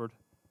headed toward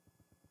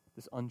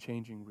this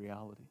unchanging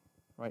reality,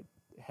 right?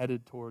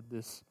 Headed toward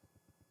this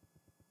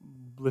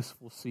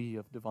blissful sea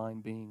of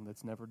divine being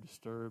that's never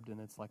disturbed,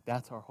 and it's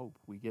that's our hope.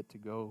 We get to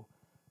go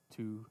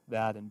to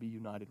that and be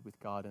united with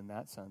God in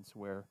that sense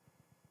where,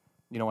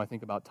 I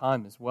think about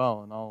time as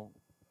well, and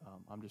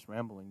I'm just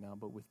rambling now,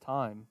 but with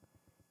time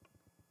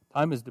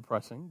is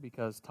depressing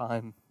because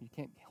time, you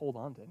can't hold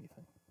on to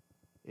anything.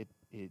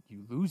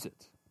 You lose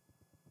it.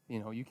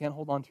 You can't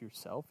hold on to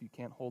yourself. You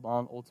can't hold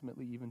on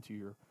ultimately even to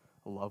your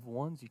loved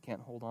ones. You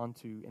can't hold on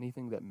to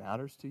anything that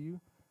matters to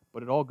you.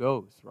 But it all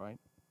goes, right?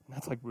 And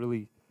that's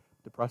really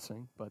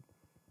depressing. But,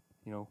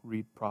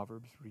 read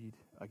Proverbs, read,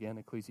 again,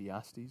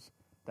 Ecclesiastes.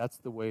 That's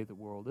the way the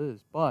world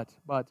is. But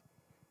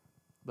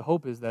the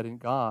hope is that in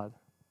God,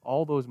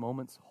 all those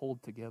moments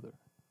hold together.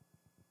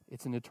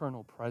 It's an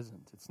eternal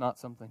present. It's not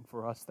something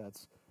for us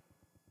that's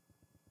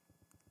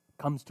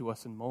comes to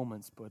us in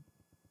moments, but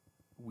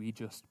we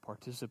just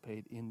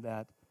participate in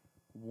that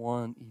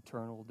one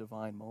eternal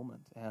divine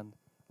moment. And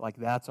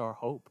that's our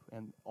hope.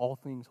 And all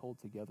things hold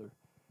together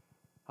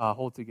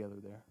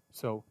there.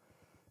 So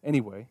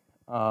anyway,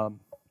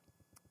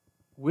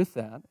 with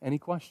that, any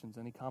questions,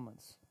 any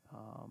comments?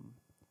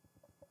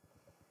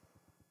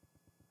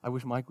 I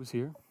wish Mike was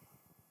here.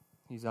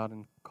 He's out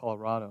in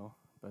Colorado,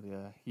 but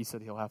he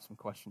said he'll have some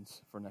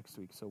questions for next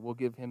week. So we'll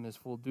give him his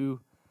full due.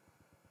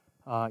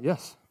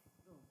 Yes?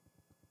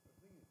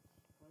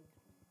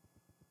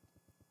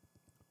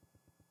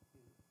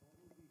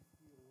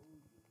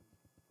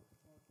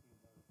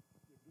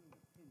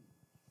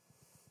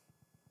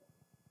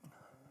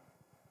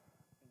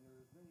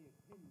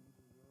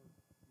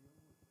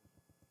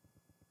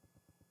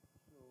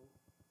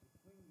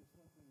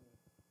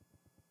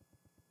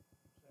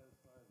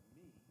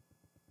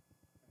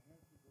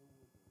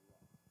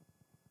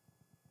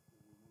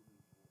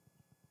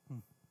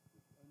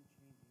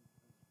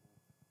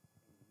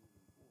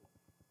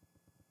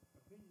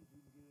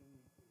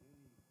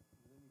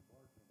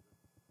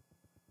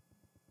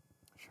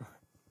 Sure. And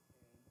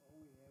all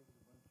we have is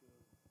a bunch of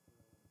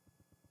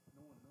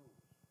no one knows.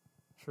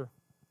 Sure.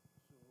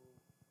 So,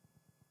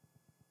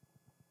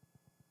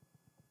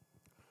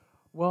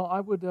 Well,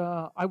 I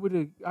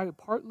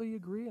partly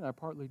agree and I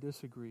partly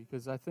disagree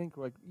because I think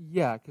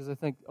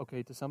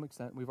okay, to some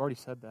extent we've already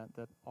said that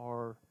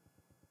our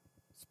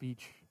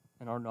speech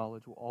and our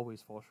knowledge will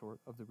always fall short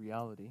of the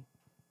reality,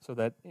 so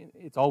that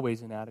it's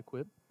always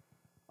inadequate.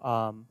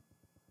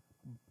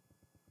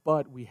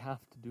 But we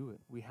have to do it.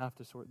 We have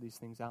to sort these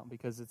things out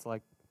because it's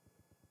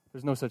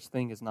there's no such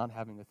thing as not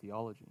having a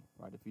theology,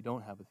 right? If you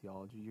don't have a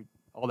theology,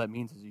 all that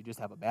means is you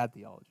just have a bad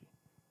theology.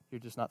 You're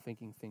just not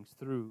thinking things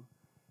through.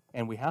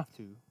 And we have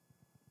to,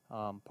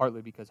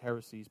 partly because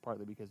heresies,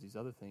 partly because these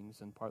other things,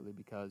 and partly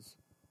because,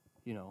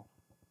 we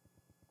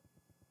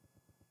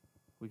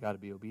got to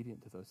be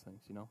obedient to those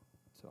things,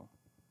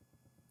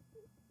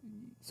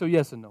 So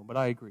yes and no, but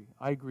I agree.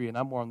 And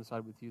I'm more on the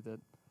side with you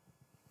that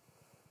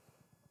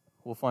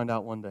we'll find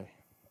out one day.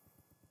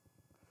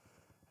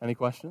 Any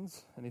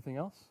questions? Anything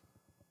else?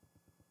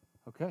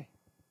 Okay.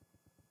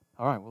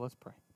 All right, well, let's pray.